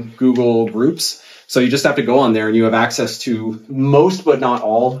recorded on Google Groups. So you just have to go on there and you have access to most, but not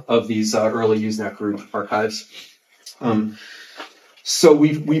all, of these early Usenet group archives. So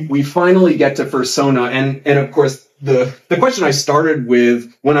we finally get to Fursona, and of course the question I started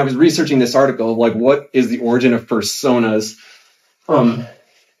with when I was researching this article, like what is the origin of Fursonas?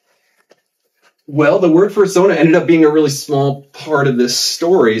 Well, the word Fursona ended up being a really small part of this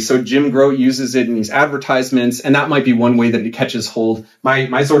story. So Jim Grote uses it in these advertisements, and that might be one way that it catches hold.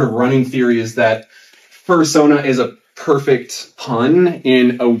 My sort of running theory is that Fursona is a perfect pun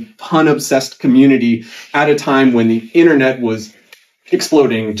in a pun-obsessed community at a time when the internet was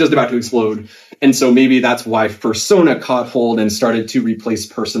exploding, just about to explode. And so maybe that's why Fursona caught hold and started to replace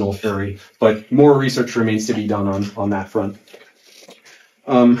personal furry. But more research remains to be done on that front.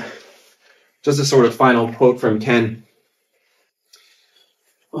 Just a sort of final quote from Ken.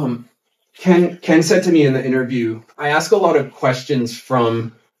 Ken said to me in the interview, I ask a lot of questions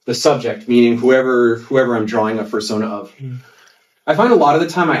from the subject, meaning whoever I'm drawing a Fursona of. I find a lot of the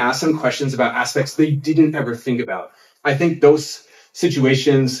time I ask them questions about aspects they didn't ever think about. I think those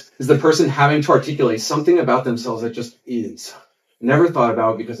situations is the person having to articulate something about themselves that just is. Never thought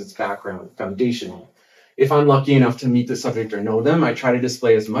about because it's background, foundational. If I'm lucky enough to meet the subject or know them, I try to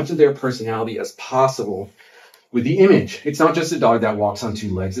display as much of their personality as possible with the image. It's not just a dog that walks on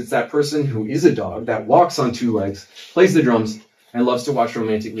two legs. It's that person who is a dog that walks on two legs, plays the drums, and loves to watch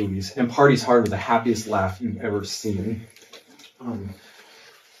romantic movies, and parties hard with the happiest laugh you've ever seen.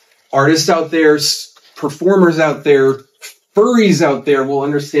 Artists out there, performers out there, furries out there will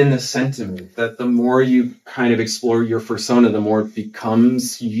understand the sentiment that the more you kind of explore your Fursona, the more it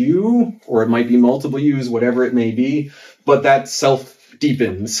becomes you, or it might be multiple yous, whatever it may be, but that self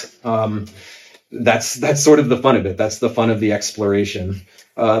deepens. That's sort of the fun of it. That's the fun of the exploration.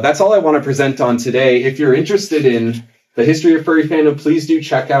 That's all I want to present on today. If you're interested in the history of furry fandom, please do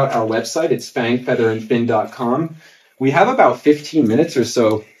check out our website. It's fangfeatherandfin.com. We have about 15 minutes or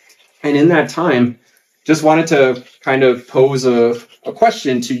so, and in that time, just wanted to kind of pose a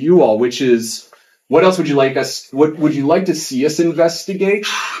question to you all, which is, what else would you like to see us investigate?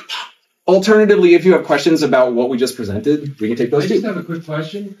 Alternatively, if you have questions about what we just presented, we can take those I too. just have a quick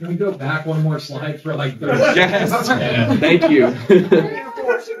question. Can we go back one more slide for like 30 Yes. Yeah. Thank you.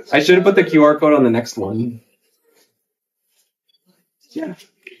 I should have put the QR code on the next one. Yeah.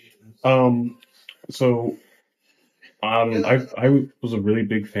 So I was a really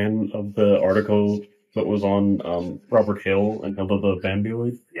big fan of the article that was on Robert Hill and Hilda the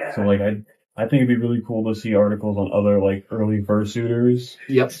Bamboid. Yeah. So like I think it'd be really cool to see articles on other like early fursuiters.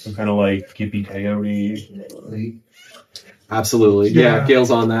 Yep. So kind of like Gippy Coyote. Absolutely. Yeah,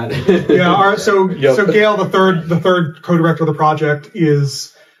 Gail's on that. Yeah. So Yep. Gail, the third co-director of the project,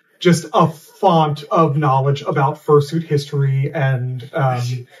 is just a font of knowledge about fursuit history, and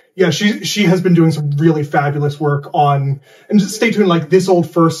she has been doing some really fabulous work on. And just stay tuned. Like, this old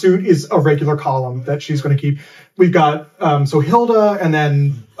fursuit is a regular column that she's going to keep. We've got Hilda, and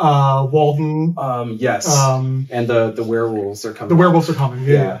then Walden. Yes. And the werewolves are coming. The werewolves are coming.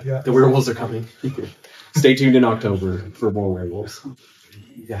 Yeah. The werewolves are coming. Stay tuned in October for more werewolves.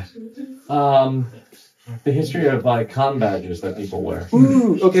 Yeah. The history of like con badges that people wear.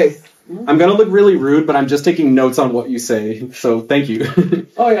 Ooh, okay. I'm gonna look really rude, but I'm just taking notes on what you say. So thank you.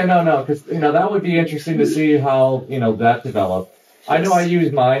 Oh yeah, no, because that would be interesting to see how that developed. I know I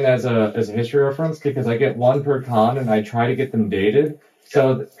use mine as a history reference because I get one per con and I try to get them dated.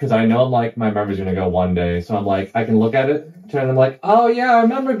 So because I know like my memory's gonna go one day, so I'm like I can look at it and I'm like, oh yeah, I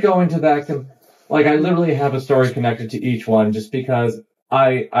remember going to that. Like I literally have a story connected to each one just because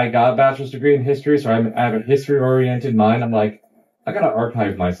I got a bachelor's degree in history, so I have a history-oriented mind. I'm like, I gotta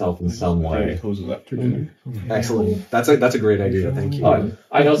archive myself in some way. Excellent. That's a great idea. Thank you.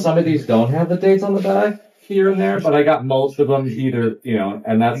 I know some of these don't have the dates on the back here and there, but I got most of them either,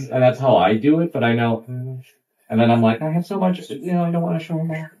 and that's how I do it. But I know, and then I'm like, I have so much, I don't want to show them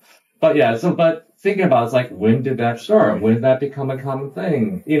all. But yeah, but thinking about it, it's like, when did that start? When did that become a common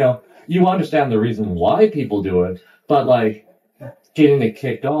thing? You understand the reason why people do it, but like, getting it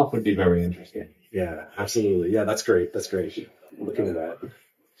kicked off would be very interesting. Yeah, absolutely. Yeah, that's great. That's great. Looking at that.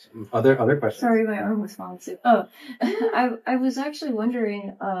 Other questions? Sorry, my arm was falling asleep. Oh, I was actually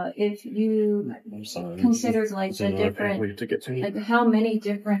wondering if you considered like the different, like how many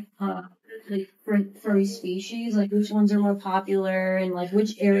different like furry species, like which ones are more popular, and like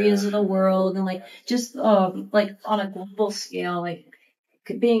which areas of the world, and like just like on a global scale, like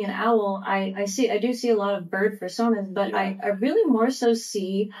being an owl, I do see a lot of bird personas, but I really more so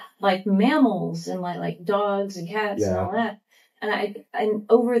see like mammals and like dogs and cats and all that. And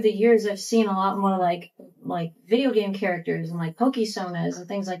over the years, I've seen a lot more like video game characters and like Pokesonas and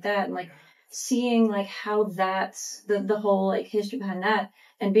things like that, and like seeing like how that's the whole like history behind that,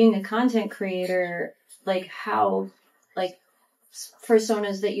 and being a content creator, like how like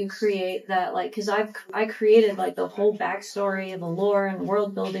personas that you create that like, because I created like the whole backstory and the lore and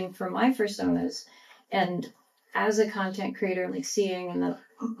world building for my personas, and as a content creator, like seeing and the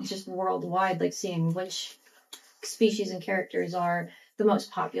just worldwide, like seeing which species and characters are the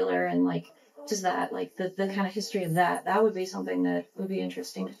most popular, and like just that like the kind of history of that would be something that would be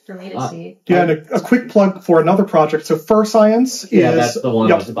interesting for me to see. Yeah, and a quick plug for another project. So Fur Science is... Yeah, that's the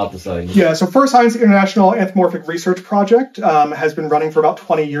one I was about to say. Yeah, so Fur Science International Anthropomorphic Research Project has been running for about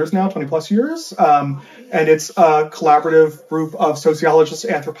 20 years now, 20 plus years. And it's a collaborative group of sociologists,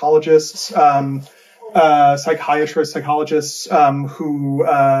 anthropologists, psychiatrists, psychologists, who,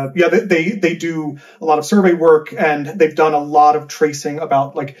 they do a lot of survey work, and they've done a lot of tracing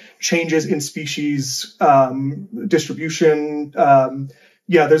about like changes in species, distribution.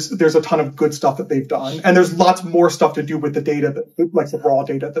 There's a ton of good stuff that they've done, and there's lots more stuff to do with the data, like the raw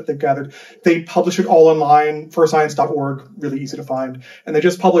data that they've gathered. They publish it all online, furscience.org, really easy to find. And they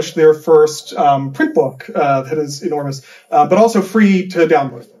just published their first print book that is enormous, but also free to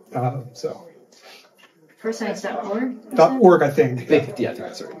download. Furscience.org? .org, I think. Yeah,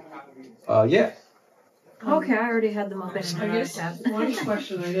 that's right. Yeah. Okay, I already had them open. I guess one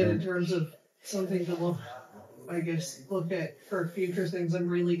question I did in terms of something to look at for future things I'm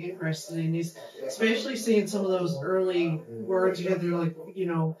really interested in is especially seeing some of those early words you had there, like, you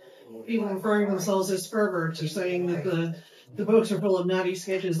know, people referring to themselves as perverts or saying that the books are full of naughty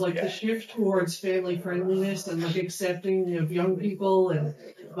sketches, like the shift towards family friendliness and like accepting of young people and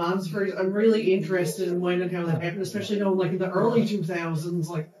moms first. I'm really interested in when and how that happened, especially knowing like in the early 2000s,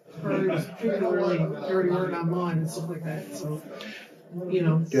 like was particularly dirty word online and stuff like that. So, you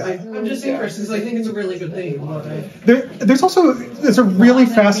know, I'm just interested because I think it's a really good thing. There's a really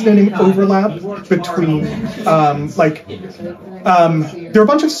fascinating overlap between there are a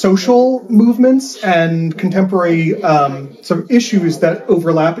bunch of social movements and contemporary sort of issues that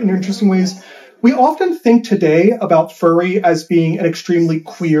overlap in interesting ways. We often think today about furry as being an extremely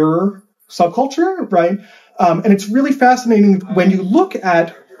queer subculture, right? And it's really fascinating when you look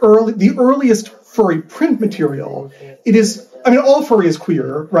at the earliest furry print material. It is, I mean, all furry is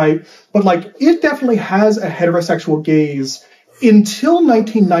queer, right? But like, it definitely has a heterosexual gaze until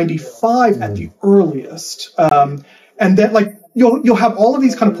 1995 at the earliest. And then like, you'll have all of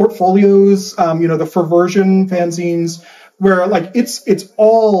these kind of portfolios, the Furversion fanzines, where like it's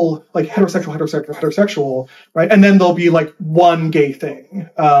all like heterosexual, right? And then there'll be like one gay thing.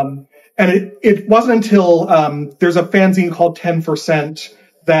 And it wasn't until there's a fanzine called 10%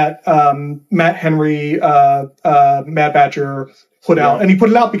 that Matt Henry, Mad Badger, put out. And he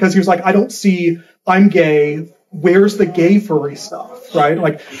put it out because he was like, I'm gay. Where's the gay furry stuff, right?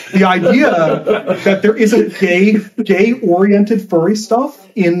 Like the idea that there isn't gay-oriented furry stuff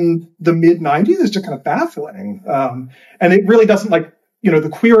in the mid-90s is just kind of baffling. And it really doesn't the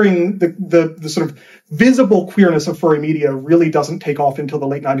queering, the sort of visible queerness of furry media really doesn't take off until the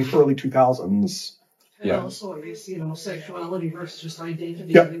late 90s, early 2000s. And also, I guess, sexuality versus just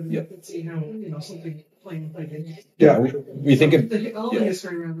identity. You can see how, something playing like it. Yeah, we think of all the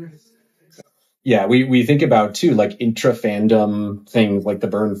history around this. Yeah, we think about too, like intra-fandom things like the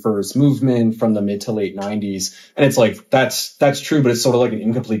Burn Furs movement from the mid to late 90s. And it's like, that's true, but it's sort of like an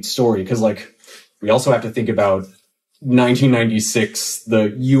incomplete story. Cause like, we also have to think about 1996,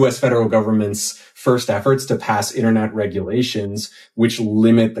 the US federal government's first efforts to pass internet regulations, which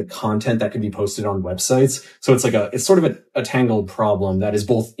limit the content that can be posted on websites. So it's sort of a tangled problem that is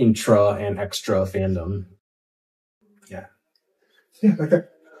both intra and extra fandom. Yeah. Yeah, okay.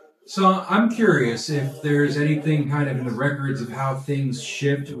 So I'm curious if there's anything kind of in the records of how things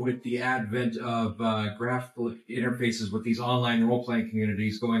shift with the advent of graphical interfaces with these online role-playing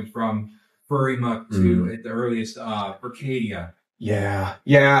communities, going from Furry Muck to at the earliest Arcadia.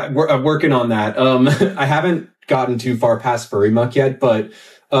 Yeah, we're working on that. I haven't gotten too far past Furry Muck yet, but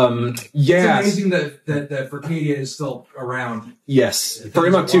yeah. It's amazing that Furcadia is still around. Yes,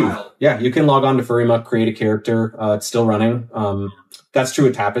 Furry Muck too. Yeah, you can log on to Furry Muck, create a character. It's still running. That's true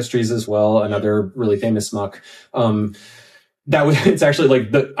with Tapestries as well, another really famous muck. It's actually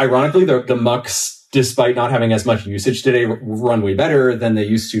like ironically the mucks, despite not having as much usage today, run way better than they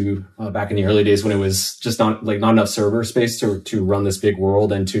used to back in the early days when it was just not enough server space to run this big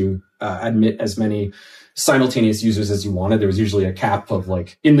world and to admit as many simultaneous users as you wanted. There was usually a cap of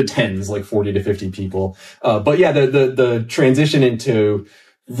like in the tens, like 40 to 50 people. But yeah, the transition into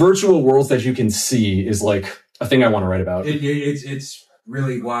virtual worlds that you can see is like a thing I want to write about. It's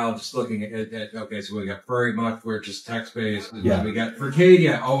really wild just looking at okay, so we got Furry Muck, we're just text-based. Yeah. We got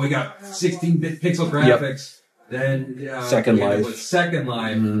Furcadia. Oh, we got 16-bit pixel graphics. Yep. Then Second Life. With Second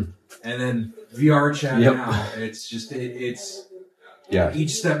Life. And then VR chat now. It's just, it's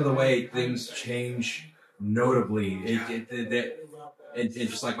each step of the way, things change notably. It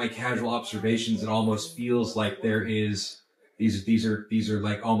just like my casual observations, it almost feels like there is, these are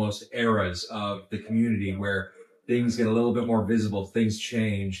like almost eras of the community where things get a little bit more visible, things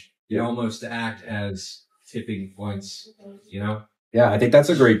change. They almost act as tipping points, you know? Yeah, I think that's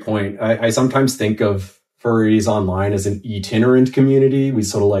a great point. I sometimes think of furries online as an itinerant community. We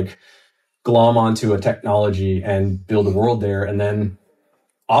sort of like glom onto a technology and build a world there, and then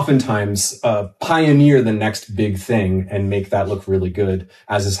oftentimes pioneer the next big thing and make that look really good,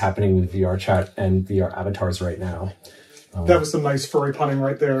 as is happening with VR chat and VR avatars right now. That was some nice furry punning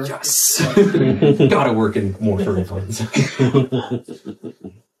right there. Yes. Gotta work in more furry puns.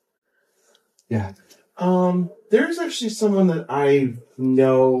 Yeah. There's actually someone that I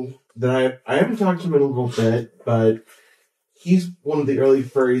know that I haven't talked to him in a little bit, but he's one of the early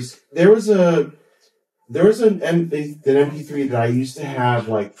furries. There was an MP3 that I used to have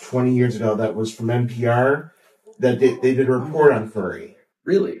like 20 years ago that was from NPR that they did a report on furry.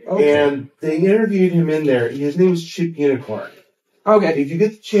 Really? Okay. And they interviewed him in there. His name is Chip Unicorn. Okay. If you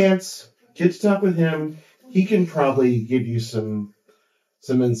get the chance, get to talk with him. He can probably give you some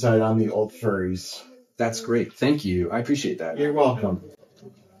insight on the old furries. That's great. Thank you. I appreciate that. You're welcome.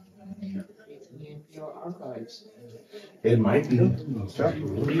 It might be.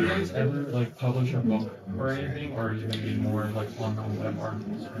 Will you guys ever like publish a book or anything, or are you going to be more like on web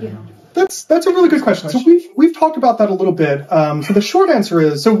articles? Yeah. That's a really good question. So we've talked about that a little bit. So the short answer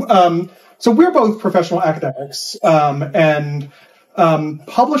is so we're both professional academics, and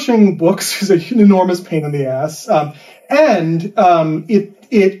publishing books is an enormous pain in the ass, and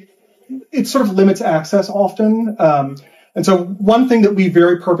it sort of limits access often. And so one thing that we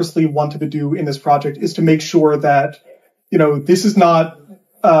very purposely wanted to do in this project is to make sure that, you know, this is not,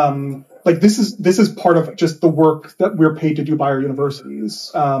 this is part of just the work that we're paid to do by our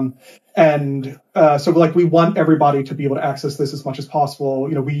universities. So we want everybody to be able to access this as much as possible.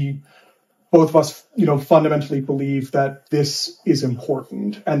 You know, both of us, you know, fundamentally believe that this is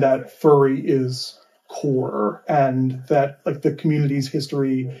important and that furry is core and that like the community's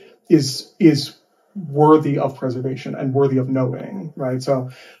history is worthy of preservation and worthy of knowing, right? So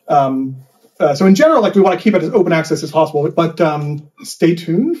in general, like we want to keep it as open access as possible, but stay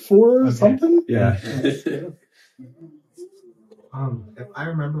tuned for something. Yeah. If I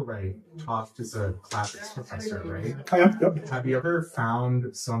remember right, Tofte is a classics professor, right? I am. Yep. Have you ever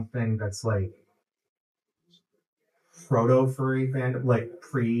found something that's like proto-furry fandom, like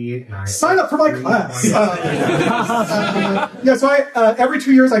pre? Sign up for my class. So every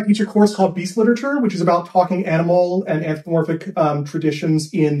 2 years I teach a course called Beast Literature, which is about talking animal and anthropomorphic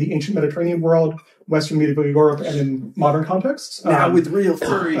traditions in the ancient Mediterranean world, Western medieval Europe, and in modern contexts. Now with real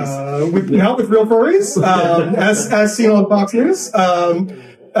furries. With real furries, as seen on Fox News.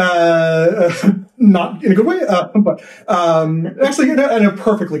 Not in a good way, but actually in a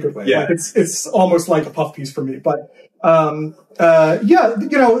perfectly good way. Yeah. Like it's almost like a puff piece for me. But the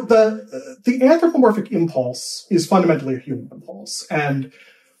anthropomorphic impulse is fundamentally a human impulse, and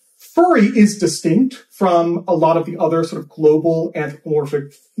furry is distinct from a lot of the other sort of global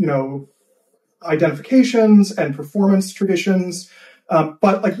anthropomorphic, you know, identifications and performance traditions.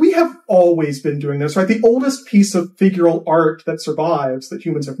 But like we have always been doing this, right? The oldest piece of figural art that survives that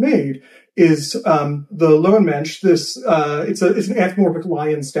humans have made is the Lowenmensch. It's an anthropomorphic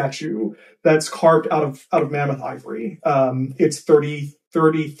lion statue that's carved out of mammoth ivory. It's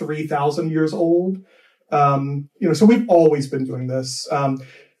 33,000 years old. So we've always been doing this.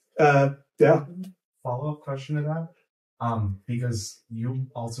 Yeah. Follow-up question to that, because you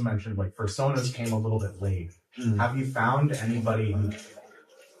also mentioned like Fursonas came a little bit late. Have you found anybody who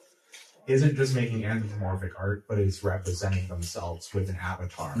isn't just making anthropomorphic art, but is representing themselves with an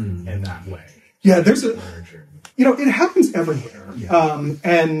avatar in that way. Yeah, there's a, it happens everywhere. Yeah.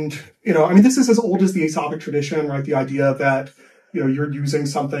 And, I mean, this is as old as the Aesopic tradition, right? The idea that, you're using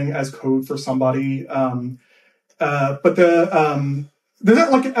something as code for somebody. But there's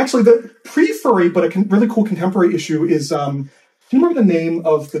actually the pre-furry, but a really cool contemporary issue is, do you remember the name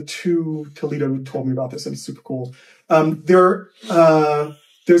of the two Toledo who told me about this? And it's super cool. There's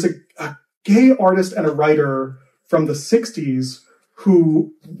a gay artist and a writer from the 60s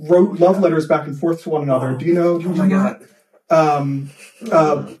who wrote love letters back and forth to one another. Do you know? Oh my God.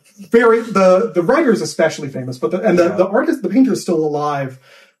 The writer is especially famous, but the artist, the painter is still alive.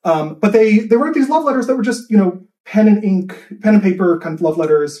 But they wrote these love letters that were just, pen and paper kind of love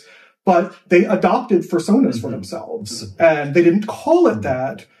letters, but they adopted Fursonas for themselves. And they didn't call it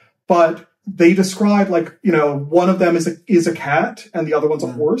that, but they describe one of them is a cat and the other one's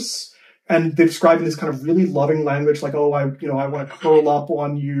a horse. And they describe in this kind of really loving language, like, oh, I want to curl up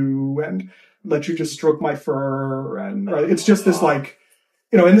on you and let you just stroke my fur. And right, it's just this and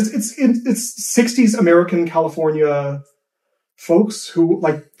it's 60s American California folks who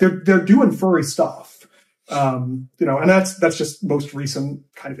they're doing furry stuff. And that's just most recent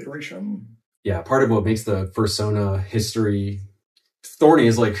kind of iteration. Yeah. Part of what makes the Fursona history thorny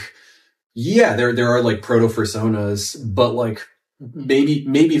is there are proto-Fursonas, but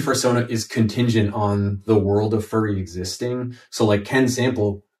maybe Fursona is contingent on the world of furry existing. So Ken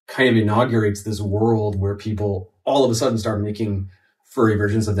Sample kind of inaugurates this world where people all of a sudden start making furry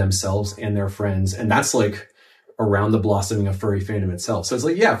versions of themselves and their friends. And that's around the blossoming of furry fandom itself. So it's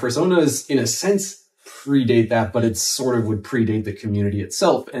Fursonas in a sense predate that, but it sort of would predate the community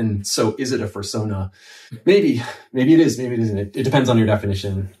itself. And so is it a Fursona? Maybe it is, maybe it isn't. It depends on your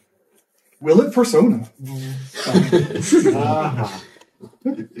definition. Will it Fursona?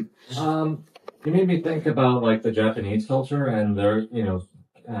 You made me think about the Japanese culture and their,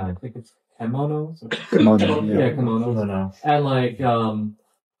 I think it's kimonos. Kimono. And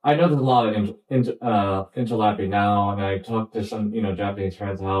I know there's a lot of interlapping now, and I talked to some, Japanese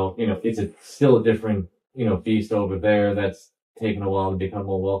friends how, it's still a different, feast over there that's taken a while to become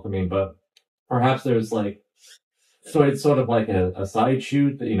more welcoming, but perhaps there's so it's sort of like a side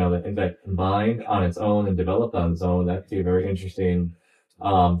shoot that, that combined on its own and developed on its own. That could be a very interesting,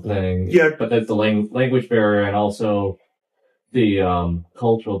 thing. Yeah. But that's the language barrier and also the,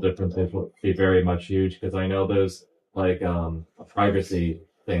 cultural differences would be very much huge because I know there's a privacy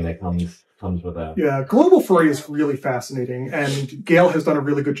thing that comes with that. Yeah, global furry is really fascinating, and Gail has done a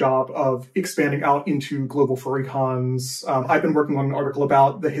really good job of expanding out into global furry cons. I've been working on an article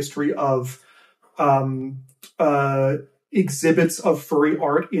about the history of exhibits of furry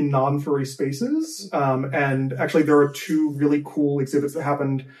art in non-furry spaces, and actually there are two really cool exhibits that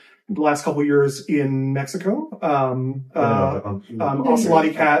happened in the last couple of years in Mexico.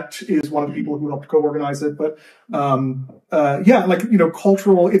 Oceloti Cat is one of the people who helped co-organize it, but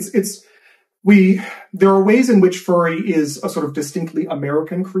cultural. There are ways in which furry is a sort of distinctly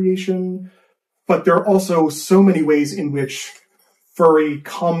American creation, but there are also so many ways in which furry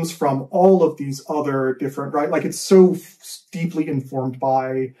comes from all of these other different, right? It's so deeply informed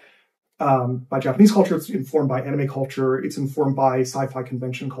by Japanese culture. It's informed by anime culture. It's informed by sci-fi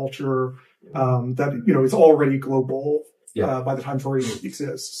convention culture, that, is already global, by the time furry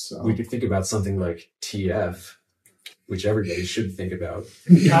exists. So. We could think about something like TF, which everybody should think about.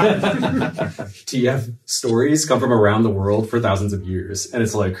 TF stories come from around the world for thousands of years. And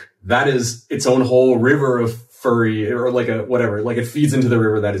it's that is its own whole river of furry, or it feeds into the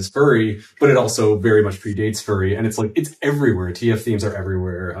river that is furry, but it also very much predates furry. And it's it's everywhere. TF themes are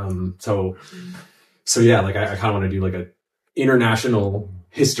everywhere. So yeah, I kind of want to do a international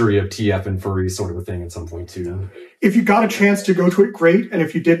history of TF and furry sort of a thing at some point too. If you got a chance to go to it, great. And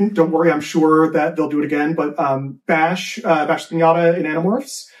if you didn't, don't worry. I'm sure that they'll do it again. But Bash Pinata in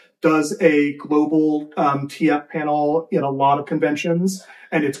Animorphs does a global TF panel in a lot of conventions,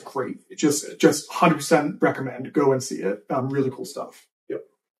 and it's great. Just 100% recommend. Go and see it. Really cool stuff. Yep.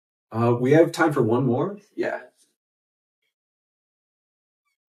 We have time for one more. Yeah.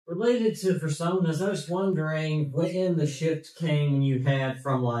 Related to Fursonas, I was wondering when the shift came you had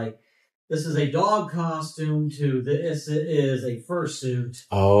from this is a dog costume to this is a fursuit.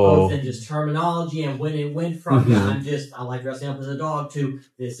 Oh. Both in just terminology and when it went from I like dressing up as a dog to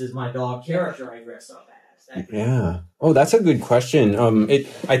this is my dog character I dress up as. Yeah. Oh, that's a good question.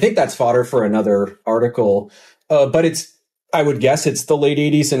 I think that's fodder for another article. But I would guess it's the late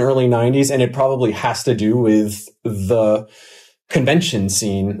 80s and early 90s, and it probably has to do with the convention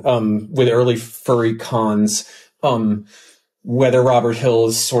scene, with early furry cons. whether Robert Hill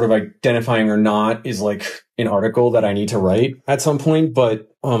is sort of identifying or not is like an article that I need to write at some point.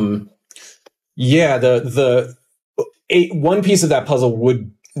 But yeah, one piece of that puzzle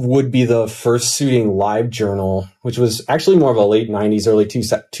would be the Fursuiting Live Journal, which was actually more of a late 90s, early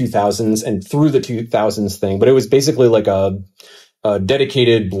 2000s and through the 2000s thing. But it was basically like a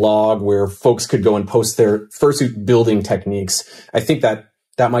dedicated blog where folks could go and post their fursuit building techniques. I think that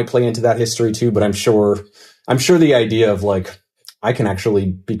might play into that history too, but I'm sure the idea of like, I can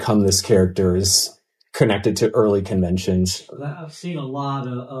actually become this character is connected to early conventions. I've seen a lot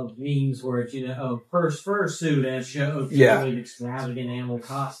of memes where it's, first fursuit and shows really extravagant animal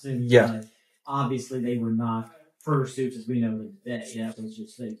costumes. Yeah. But obviously they were not fursuits as we know them today. That was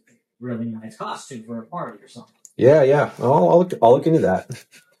just a really nice costume for a party or something. Yeah. I'll look into that.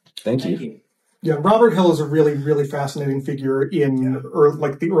 Thank you. Yeah, Robert Hill is a really, really fascinating figure in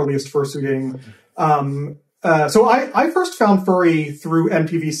the earliest fursuiting. So I first found Furry through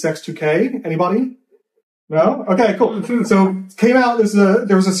MTV's Sex 2K. Anybody? No? Okay, cool. So came out,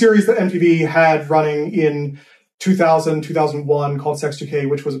 there was a series that MTV had running in 2000, 2001 called Sex 2K,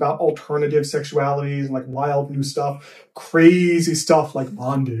 which was about alternative sexualities and like wild new stuff, crazy stuff like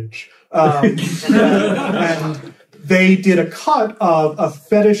bondage. And they did a cut of a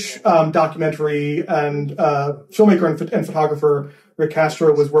fetish documentary, and filmmaker and photographer Rick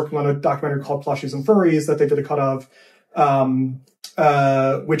Castro was working on a documentary called Plushies and Furries that they did a cut of,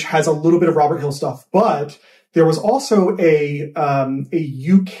 which has a little bit of Robert Hill stuff. But there was also a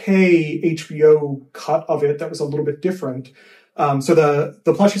UK HBO cut of it that was a little bit different. So the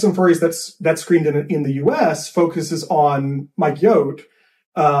Plushies and Furries that's screened in the US focuses on Mike Yote.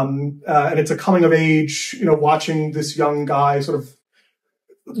 And it's a coming of age, watching this young guy sort of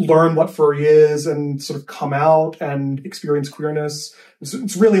learn what furry is and sort of come out and experience queerness.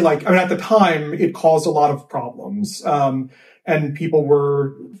 It's really like, at the time it caused a lot of problems. And people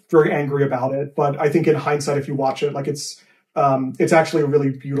were very angry about it. But I think in hindsight, if you watch it, it's actually a really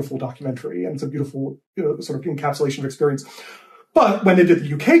beautiful documentary, and it's a beautiful sort of encapsulation of experience. But when they did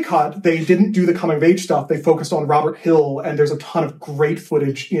the UK cut, they didn't do the coming of age stuff. They focused on Robert Hill, and there's a ton of great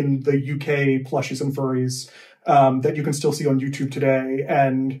footage in the UK Plushies and Furries that you can still see on YouTube today,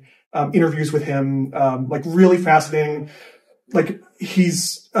 and interviews with him, really fascinating. Like he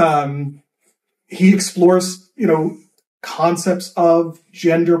explores, concepts of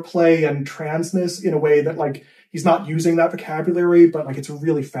gender play and transness in a way that he's not using that vocabulary, but it's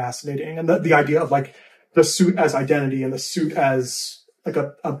really fascinating. And the idea of the suit as identity and the suit as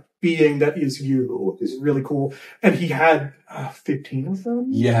a being that is you is really cool. And he had 15 of them.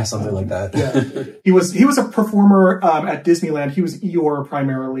 Yeah, something like that. Yeah, he was a performer at Disneyland. He was Eeyore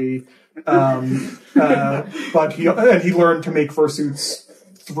primarily, but he learned to make fursuits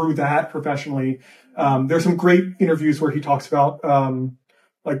through that professionally. There's some great interviews where he talks about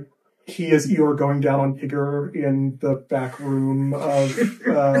he is Eeyore going down on Tigger in the back room of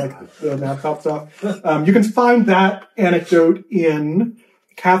the Mad Cop stuff. You can find that anecdote in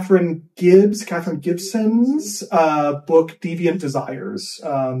Catherine Gibson's book Deviant Desires.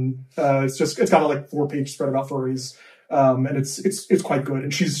 It's got a 4-page spread about furries, and it's quite good,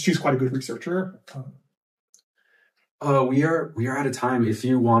 and she's quite a good researcher. We are out of time. If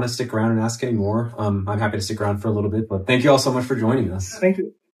you want to stick around and ask any more, I'm happy to stick around for a little bit. But thank you all so much for joining us. Thank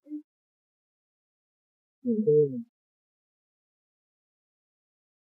you.